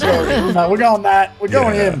 Sorry, no, we're going that. We're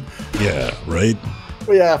going Yeah. him. Yeah, right?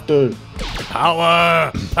 We have to.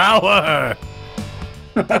 Power! Power!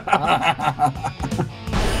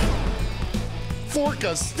 Fork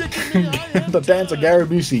a stick in the eye. The dance of Gary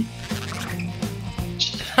Busey.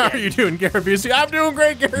 How are you doing, Gary Busey? I'm doing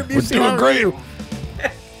great, Gary Busey. doing How are great. you?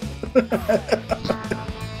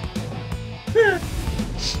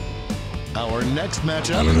 Our next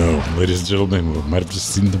matchup. I don't know. Ladies and gentlemen, we might have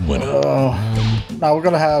just seen the winner. No, we're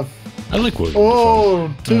gonna have. I like William.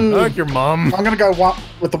 Oh, two. I like your mom. I'm gonna go one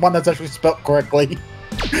with the one that's actually spelled correctly.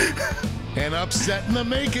 An upset in the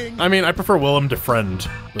making. I mean, I prefer Willem to friend.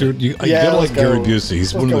 Dude, you Yeah, gotta let's like Gary go. Busey.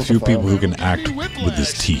 He's Let's one go of the few with the people who phone. can act with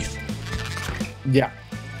his teeth. Yeah.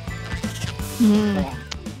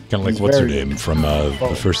 Kind of like He's what's her very- name from the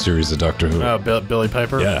first series of Doctor Who. Oh, Billy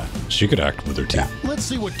Piper? Yeah, she could act with her teeth. Let's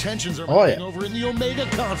see what tensions are Oh, running yeah. over in the Omega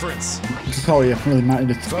Conference. Oh yeah, really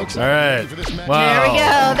matters. Folks, All right. ready for this match? Wow. There we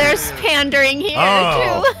go. There's pandering here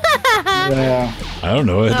Oh. too. Yeah. I don't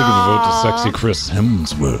know. I had to give a vote to sexy Chris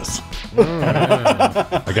Hemsworth.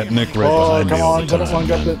 I got Nick right Oh, behind me come all on, the got time. it one,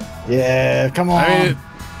 got man. it. Yeah, come on. I mean,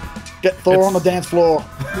 Get Thor on the dance floor.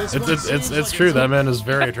 This it's one it's seems it's like true. it's That man is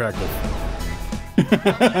very attractive. Fill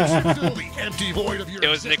the empty void of your It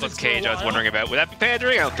was Nicolas existence Cage for a I was while. wondering about. Would that be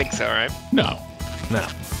pandering? I don't think so, right? No. No,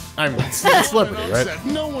 I'm it's a celebrity, right? Upset.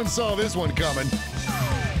 No one saw this one coming.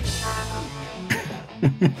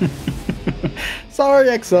 Sorry,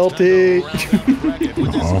 XLT. Round out the bracket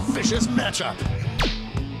with Aw. this vicious matchup.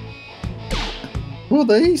 Who are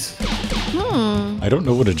these? I don't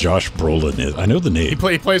know what a Josh Brolin is. I know the He name.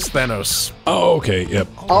 plays Thanos. Oh, okay. Yep.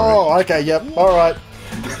 Oh, okay, yep. All right.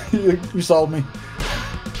 You sold me.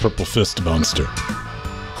 Purple Fist Monster.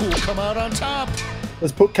 Who'll come out on top?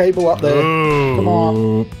 Let's put Cable up there. Ooh. Come on.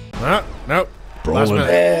 Oh, Ah, nope. Brolin. Last minute.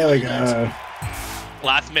 There we go.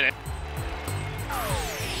 Last minute.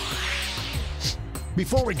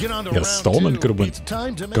 Before we get on to Yeah, round Stallman two, could have went it's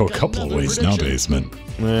time to go a make couple of another ways prediction. nowadays, man.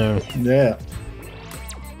 Yeah.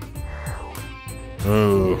 Yeah.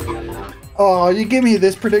 Ooh. Oh, you give me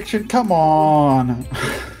this prediction? Come on.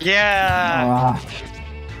 Yeah. Ah,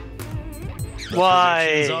 Why?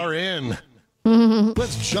 Predictions are in.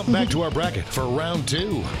 Let's jump back to our bracket for round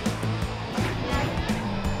two.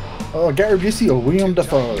 oh, Gary Busey or William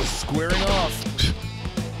Dafoe? Squaring off.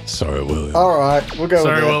 Sorry, Willie. All right, we'll go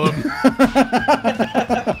Sorry, with Willem.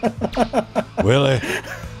 Willie.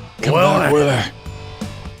 Come Willie. on, Willie.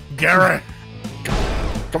 Gary. it.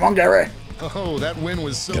 Come on, Gary. Oh, that win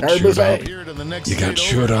was so Got chewed up. Here to the next You got state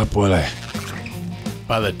chewed over. up, Willie.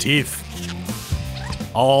 By the teeth.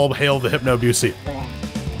 All hail the Hypno Busey.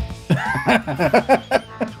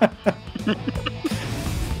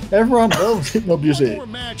 Everyone loves Hypno Busey. More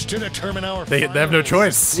match to determine our They have no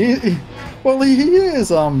choice. Well, he is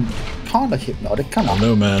kind of hypnotic. Come I on.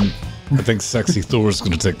 know, man. I think sexy Thor's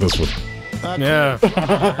gonna take this one. Yeah.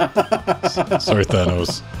 Sorry,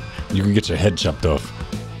 Thanos. You can get your head chopped off.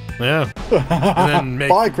 Yeah. And then make,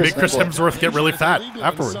 Bye, Chris make Chris Hemsworth. Hemsworth get really fat Legal in some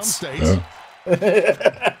afterwards. states.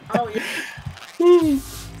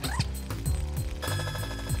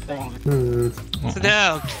 So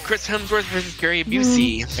now, Chris Hemsworth versus Gary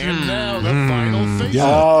Busey. And now the final face. Yeah.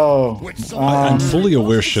 Oh. Which I'm fully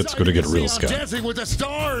aware shit's gonna get real, Scott. Dancing with the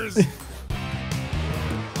Stars.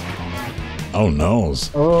 Oh no.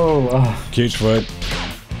 Oh. Cage fight.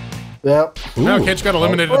 Yep. No, Ooh. Cage got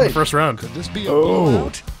eliminated in the first round. This be a Oh.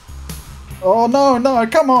 blowout? Oh no!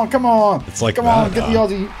 Come on! It's like Come that, on! Get the huh?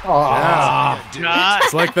 Aussie. Oh. Yeah.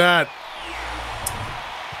 It's like that.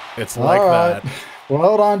 It's like that.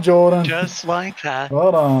 Well done, Jordan. Just like that.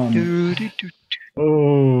 Well done.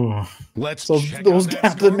 Oh, Let's so those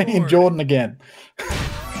down to me and Jordan again.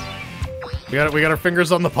 We got our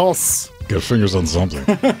fingers on the pulse. Got fingers on something.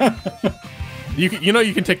 You know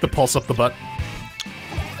you can take the pulse up the butt.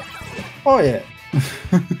 Oh yeah.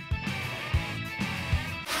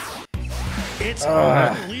 It's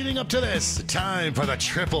leading up to this. Time for the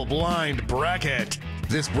triple blind bracket.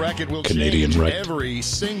 This bracket will Canadian change right. every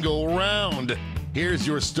single round. Here's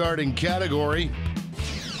your starting category.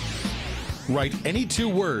 Write any two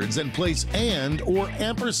words and place and or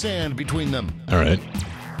ampersand between them. All right.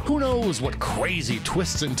 Who knows what crazy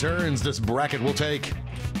twists and turns this bracket will take?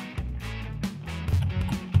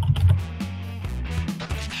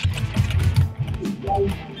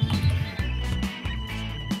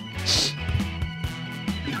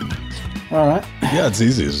 All right. Yeah, it's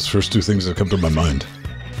easy. It's the first two things that come to my mind.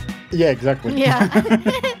 Yeah, exactly. Yeah.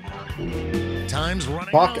 Time's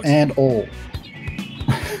running Fuck out. and all.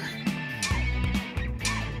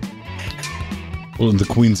 Well, in the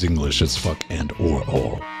Queen's English, it's fuck and or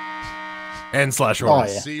all. And slash or. Oh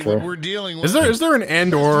yeah. See True. what we're dealing with. Is there an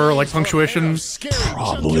and or like punctuation?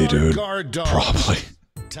 Probably, dude. Probably.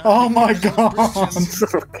 Oh my god.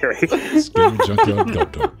 Okay. Scary junkyard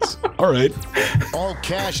guard dogs. All right. All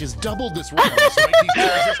cash is doubled this round. So make these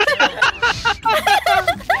prizes count.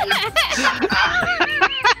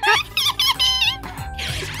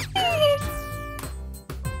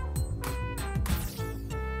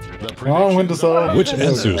 Oh, Wintersoul. Which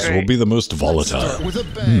answers will be the most volatile? Start with a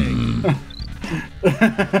bang.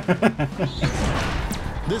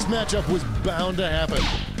 This matchup was bound to happen.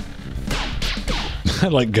 I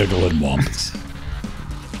like giggle and womps.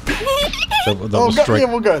 That Oh, was yeah,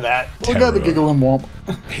 we'll go that. We'll go the terror. giggle and womp.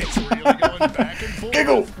 It's really going back and forth.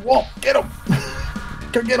 Giggle, womp, get him.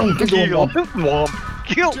 Go get him, giggle and womp.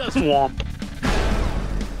 Just womp.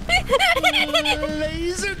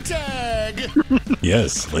 Laser tag.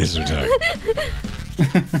 Yes, laser tag.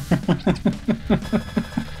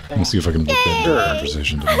 Let me see if I can book that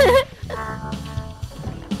conversation tomorrow.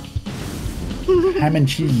 Ham and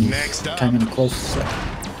cheese. Next up. Came in close.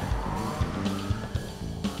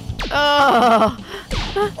 Oh.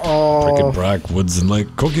 Frickin' Oh, Brack, Woods and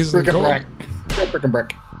like cookies and frickin' coke. brack. Frickin'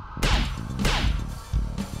 brack.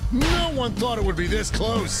 No one thought it would be this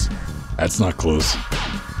close. That's not close.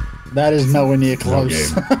 That is nowhere near Wrong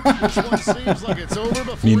close. game. This one seems like it's over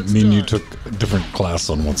before Me it's and you done. took a different class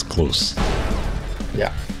on what's close.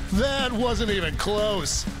 Yeah. That wasn't even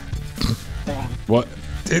close. What?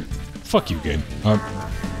 Fuck you, game.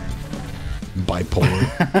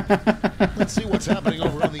 Bipolar. Let's see what's happening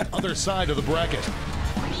over on the other side of the bracket.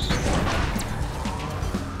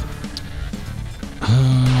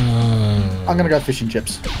 I'm gonna go fish and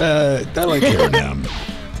chips. I like hair ham.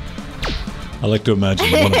 I like to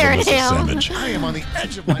imagine one of them is a sandwich. I am on the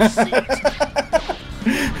edge of my seat.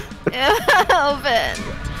 Elvin.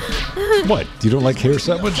 What? You don't like hair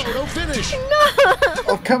sandwich? Photo finish.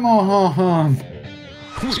 Oh, come on.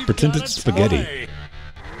 We've Pretend got it's a spaghetti. tie.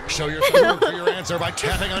 Show your support for your answer by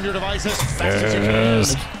tapping on your device as fast as you can.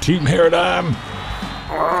 Yes. Team hair dime.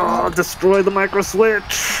 Oh, destroy the micro switch.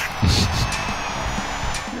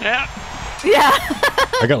 Yeah. Yeah.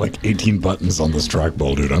 I got like 18 buttons on this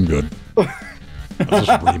trackball, dude. I'm good. I'll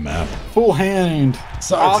just remap. Full hand.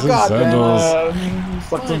 Socks and God sandals. damn it.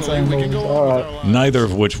 Socks and Finally, we can sandals. go on with All our right. lives. Neither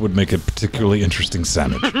of which would make a particularly interesting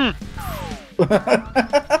sandwich.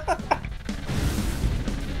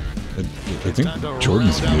 I think Time to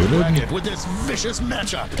Jordan's round out the muted. bracket with this vicious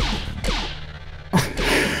matchup.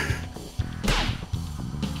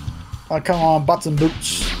 Oh, come on, butts and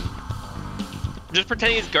boots. Just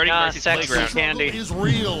pretending it's guarding Marcy's sex playground. candy. Is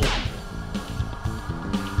real.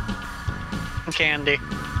 Candy.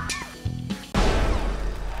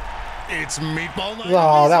 It's meatball night.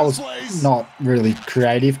 Oh, that Lisa's was place. not really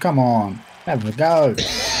creative. Come on. Have a go.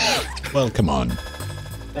 Well, come on.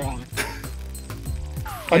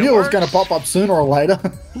 I knew it was going to pop up sooner or later.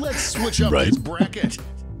 Let's switch up Right. this bracket.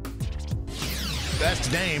 Best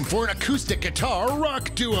name for an acoustic guitar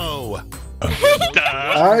rock duo.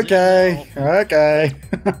 Okay.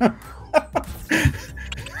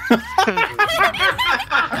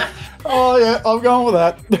 Oh, yeah, I'm going with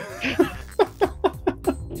that.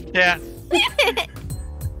 Yeah.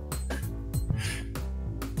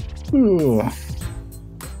 Ooh.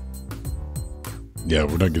 Yeah,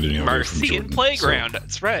 we're not getting any audio from Marcy in Jordan. playground.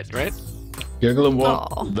 That's right. So, giggle and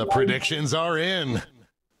walk. Oh. The predictions are in.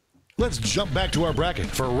 Let's jump back to our bracket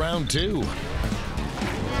for round 2.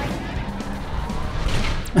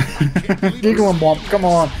 Giggle and womp, come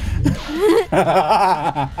on.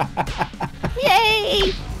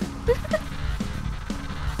 Yay.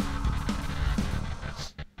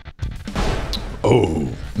 Oh,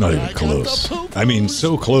 not even close. I mean,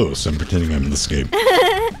 so close. I'm pretending I'm in this game.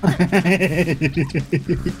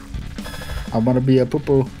 I want to be a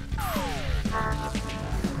poo-poo.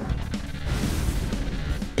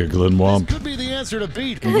 Giggle and Womp. This could be the answer to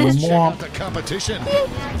beat. Giggle and Check out Womp. the competition.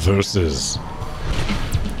 Versus.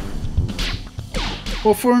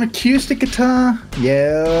 Well, for an acoustic guitar,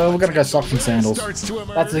 yeah, we're gonna go socks and sandals.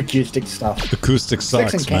 That's acoustic stuff. Acoustic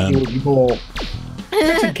Sex socks, and Candy man. would be more.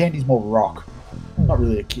 Sex and Candy's more rock, not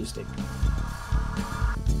really acoustic.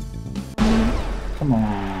 Come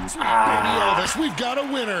on. Sweet baby Elvis, we've got a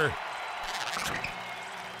winner.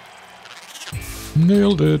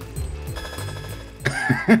 Nailed it.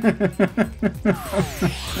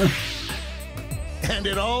 And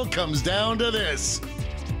it all comes down to this.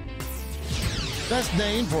 Best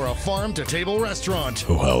name for a farm-to-table restaurant.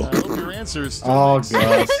 Oh, well. I hope your answers. Oh,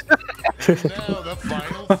 God. Now the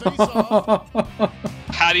final face-off.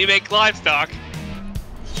 How do you make livestock?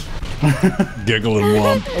 Giggle and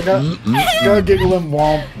Womp. Go Giggle and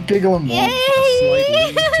Womp. Giggle and Womp. Slight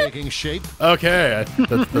lead taking shape. Okay,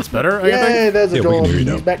 that's better. I Yay, think. there's a Yeah, we can Jordan. hear you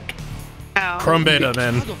now. He's back. Chrome beta,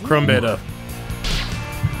 man. Chrome beta.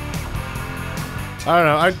 I don't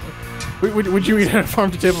know. Would you eat at a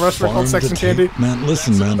farm-to-table restaurant called Sex and Candy? Man,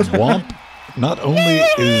 listen, man. Womp. Not only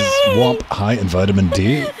is Womp high in vitamin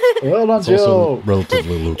D, Well done, it's also Joe.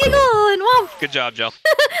 relatively low Giggle carb. and Womp. Good job, Joe.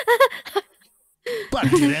 But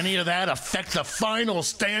did any of that affect the final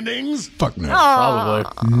standings? Fuck no. Probably.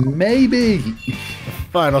 Maybe.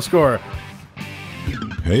 Final score.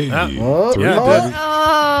 Hey. Oh, Yeah, oh, Daddy.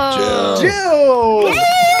 Oh. Joe.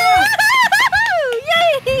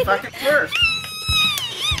 Yay! Back at first.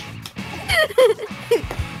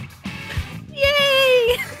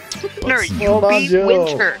 Yay! Winter, you Hold on, beat Joe.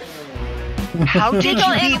 Winter. How did Giggle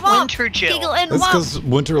you and beat Womp. Winter, Jill? Giggle and That's Womp. because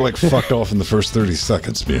Winter, like, fucked off in the first 30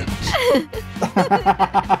 seconds, man.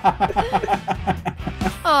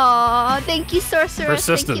 Aw, thank you, Sorceress.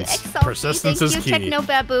 Persistence. Thank you, Exalty. Persistence thank is you, key. Techno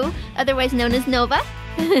Babu, otherwise known as Nova.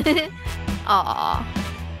 Aw.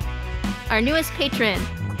 Our newest patron.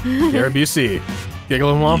 Gary Busey.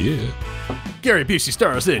 Giggle and Womp. Yeah. Gary Busey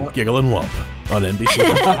stars in Giggle and Womp on NBC.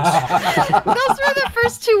 Those were the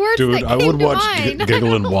first two words Dude, that I came would to watch mind.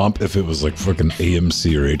 Giggle and Womp if it was like fucking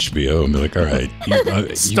AMC or HBO and be like, all right,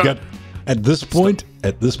 you got at this point,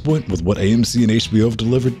 with what AMC and HBO have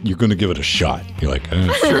delivered, you're going to give it a shot. You're like,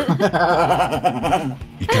 sure.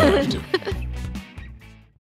 You kind of have to.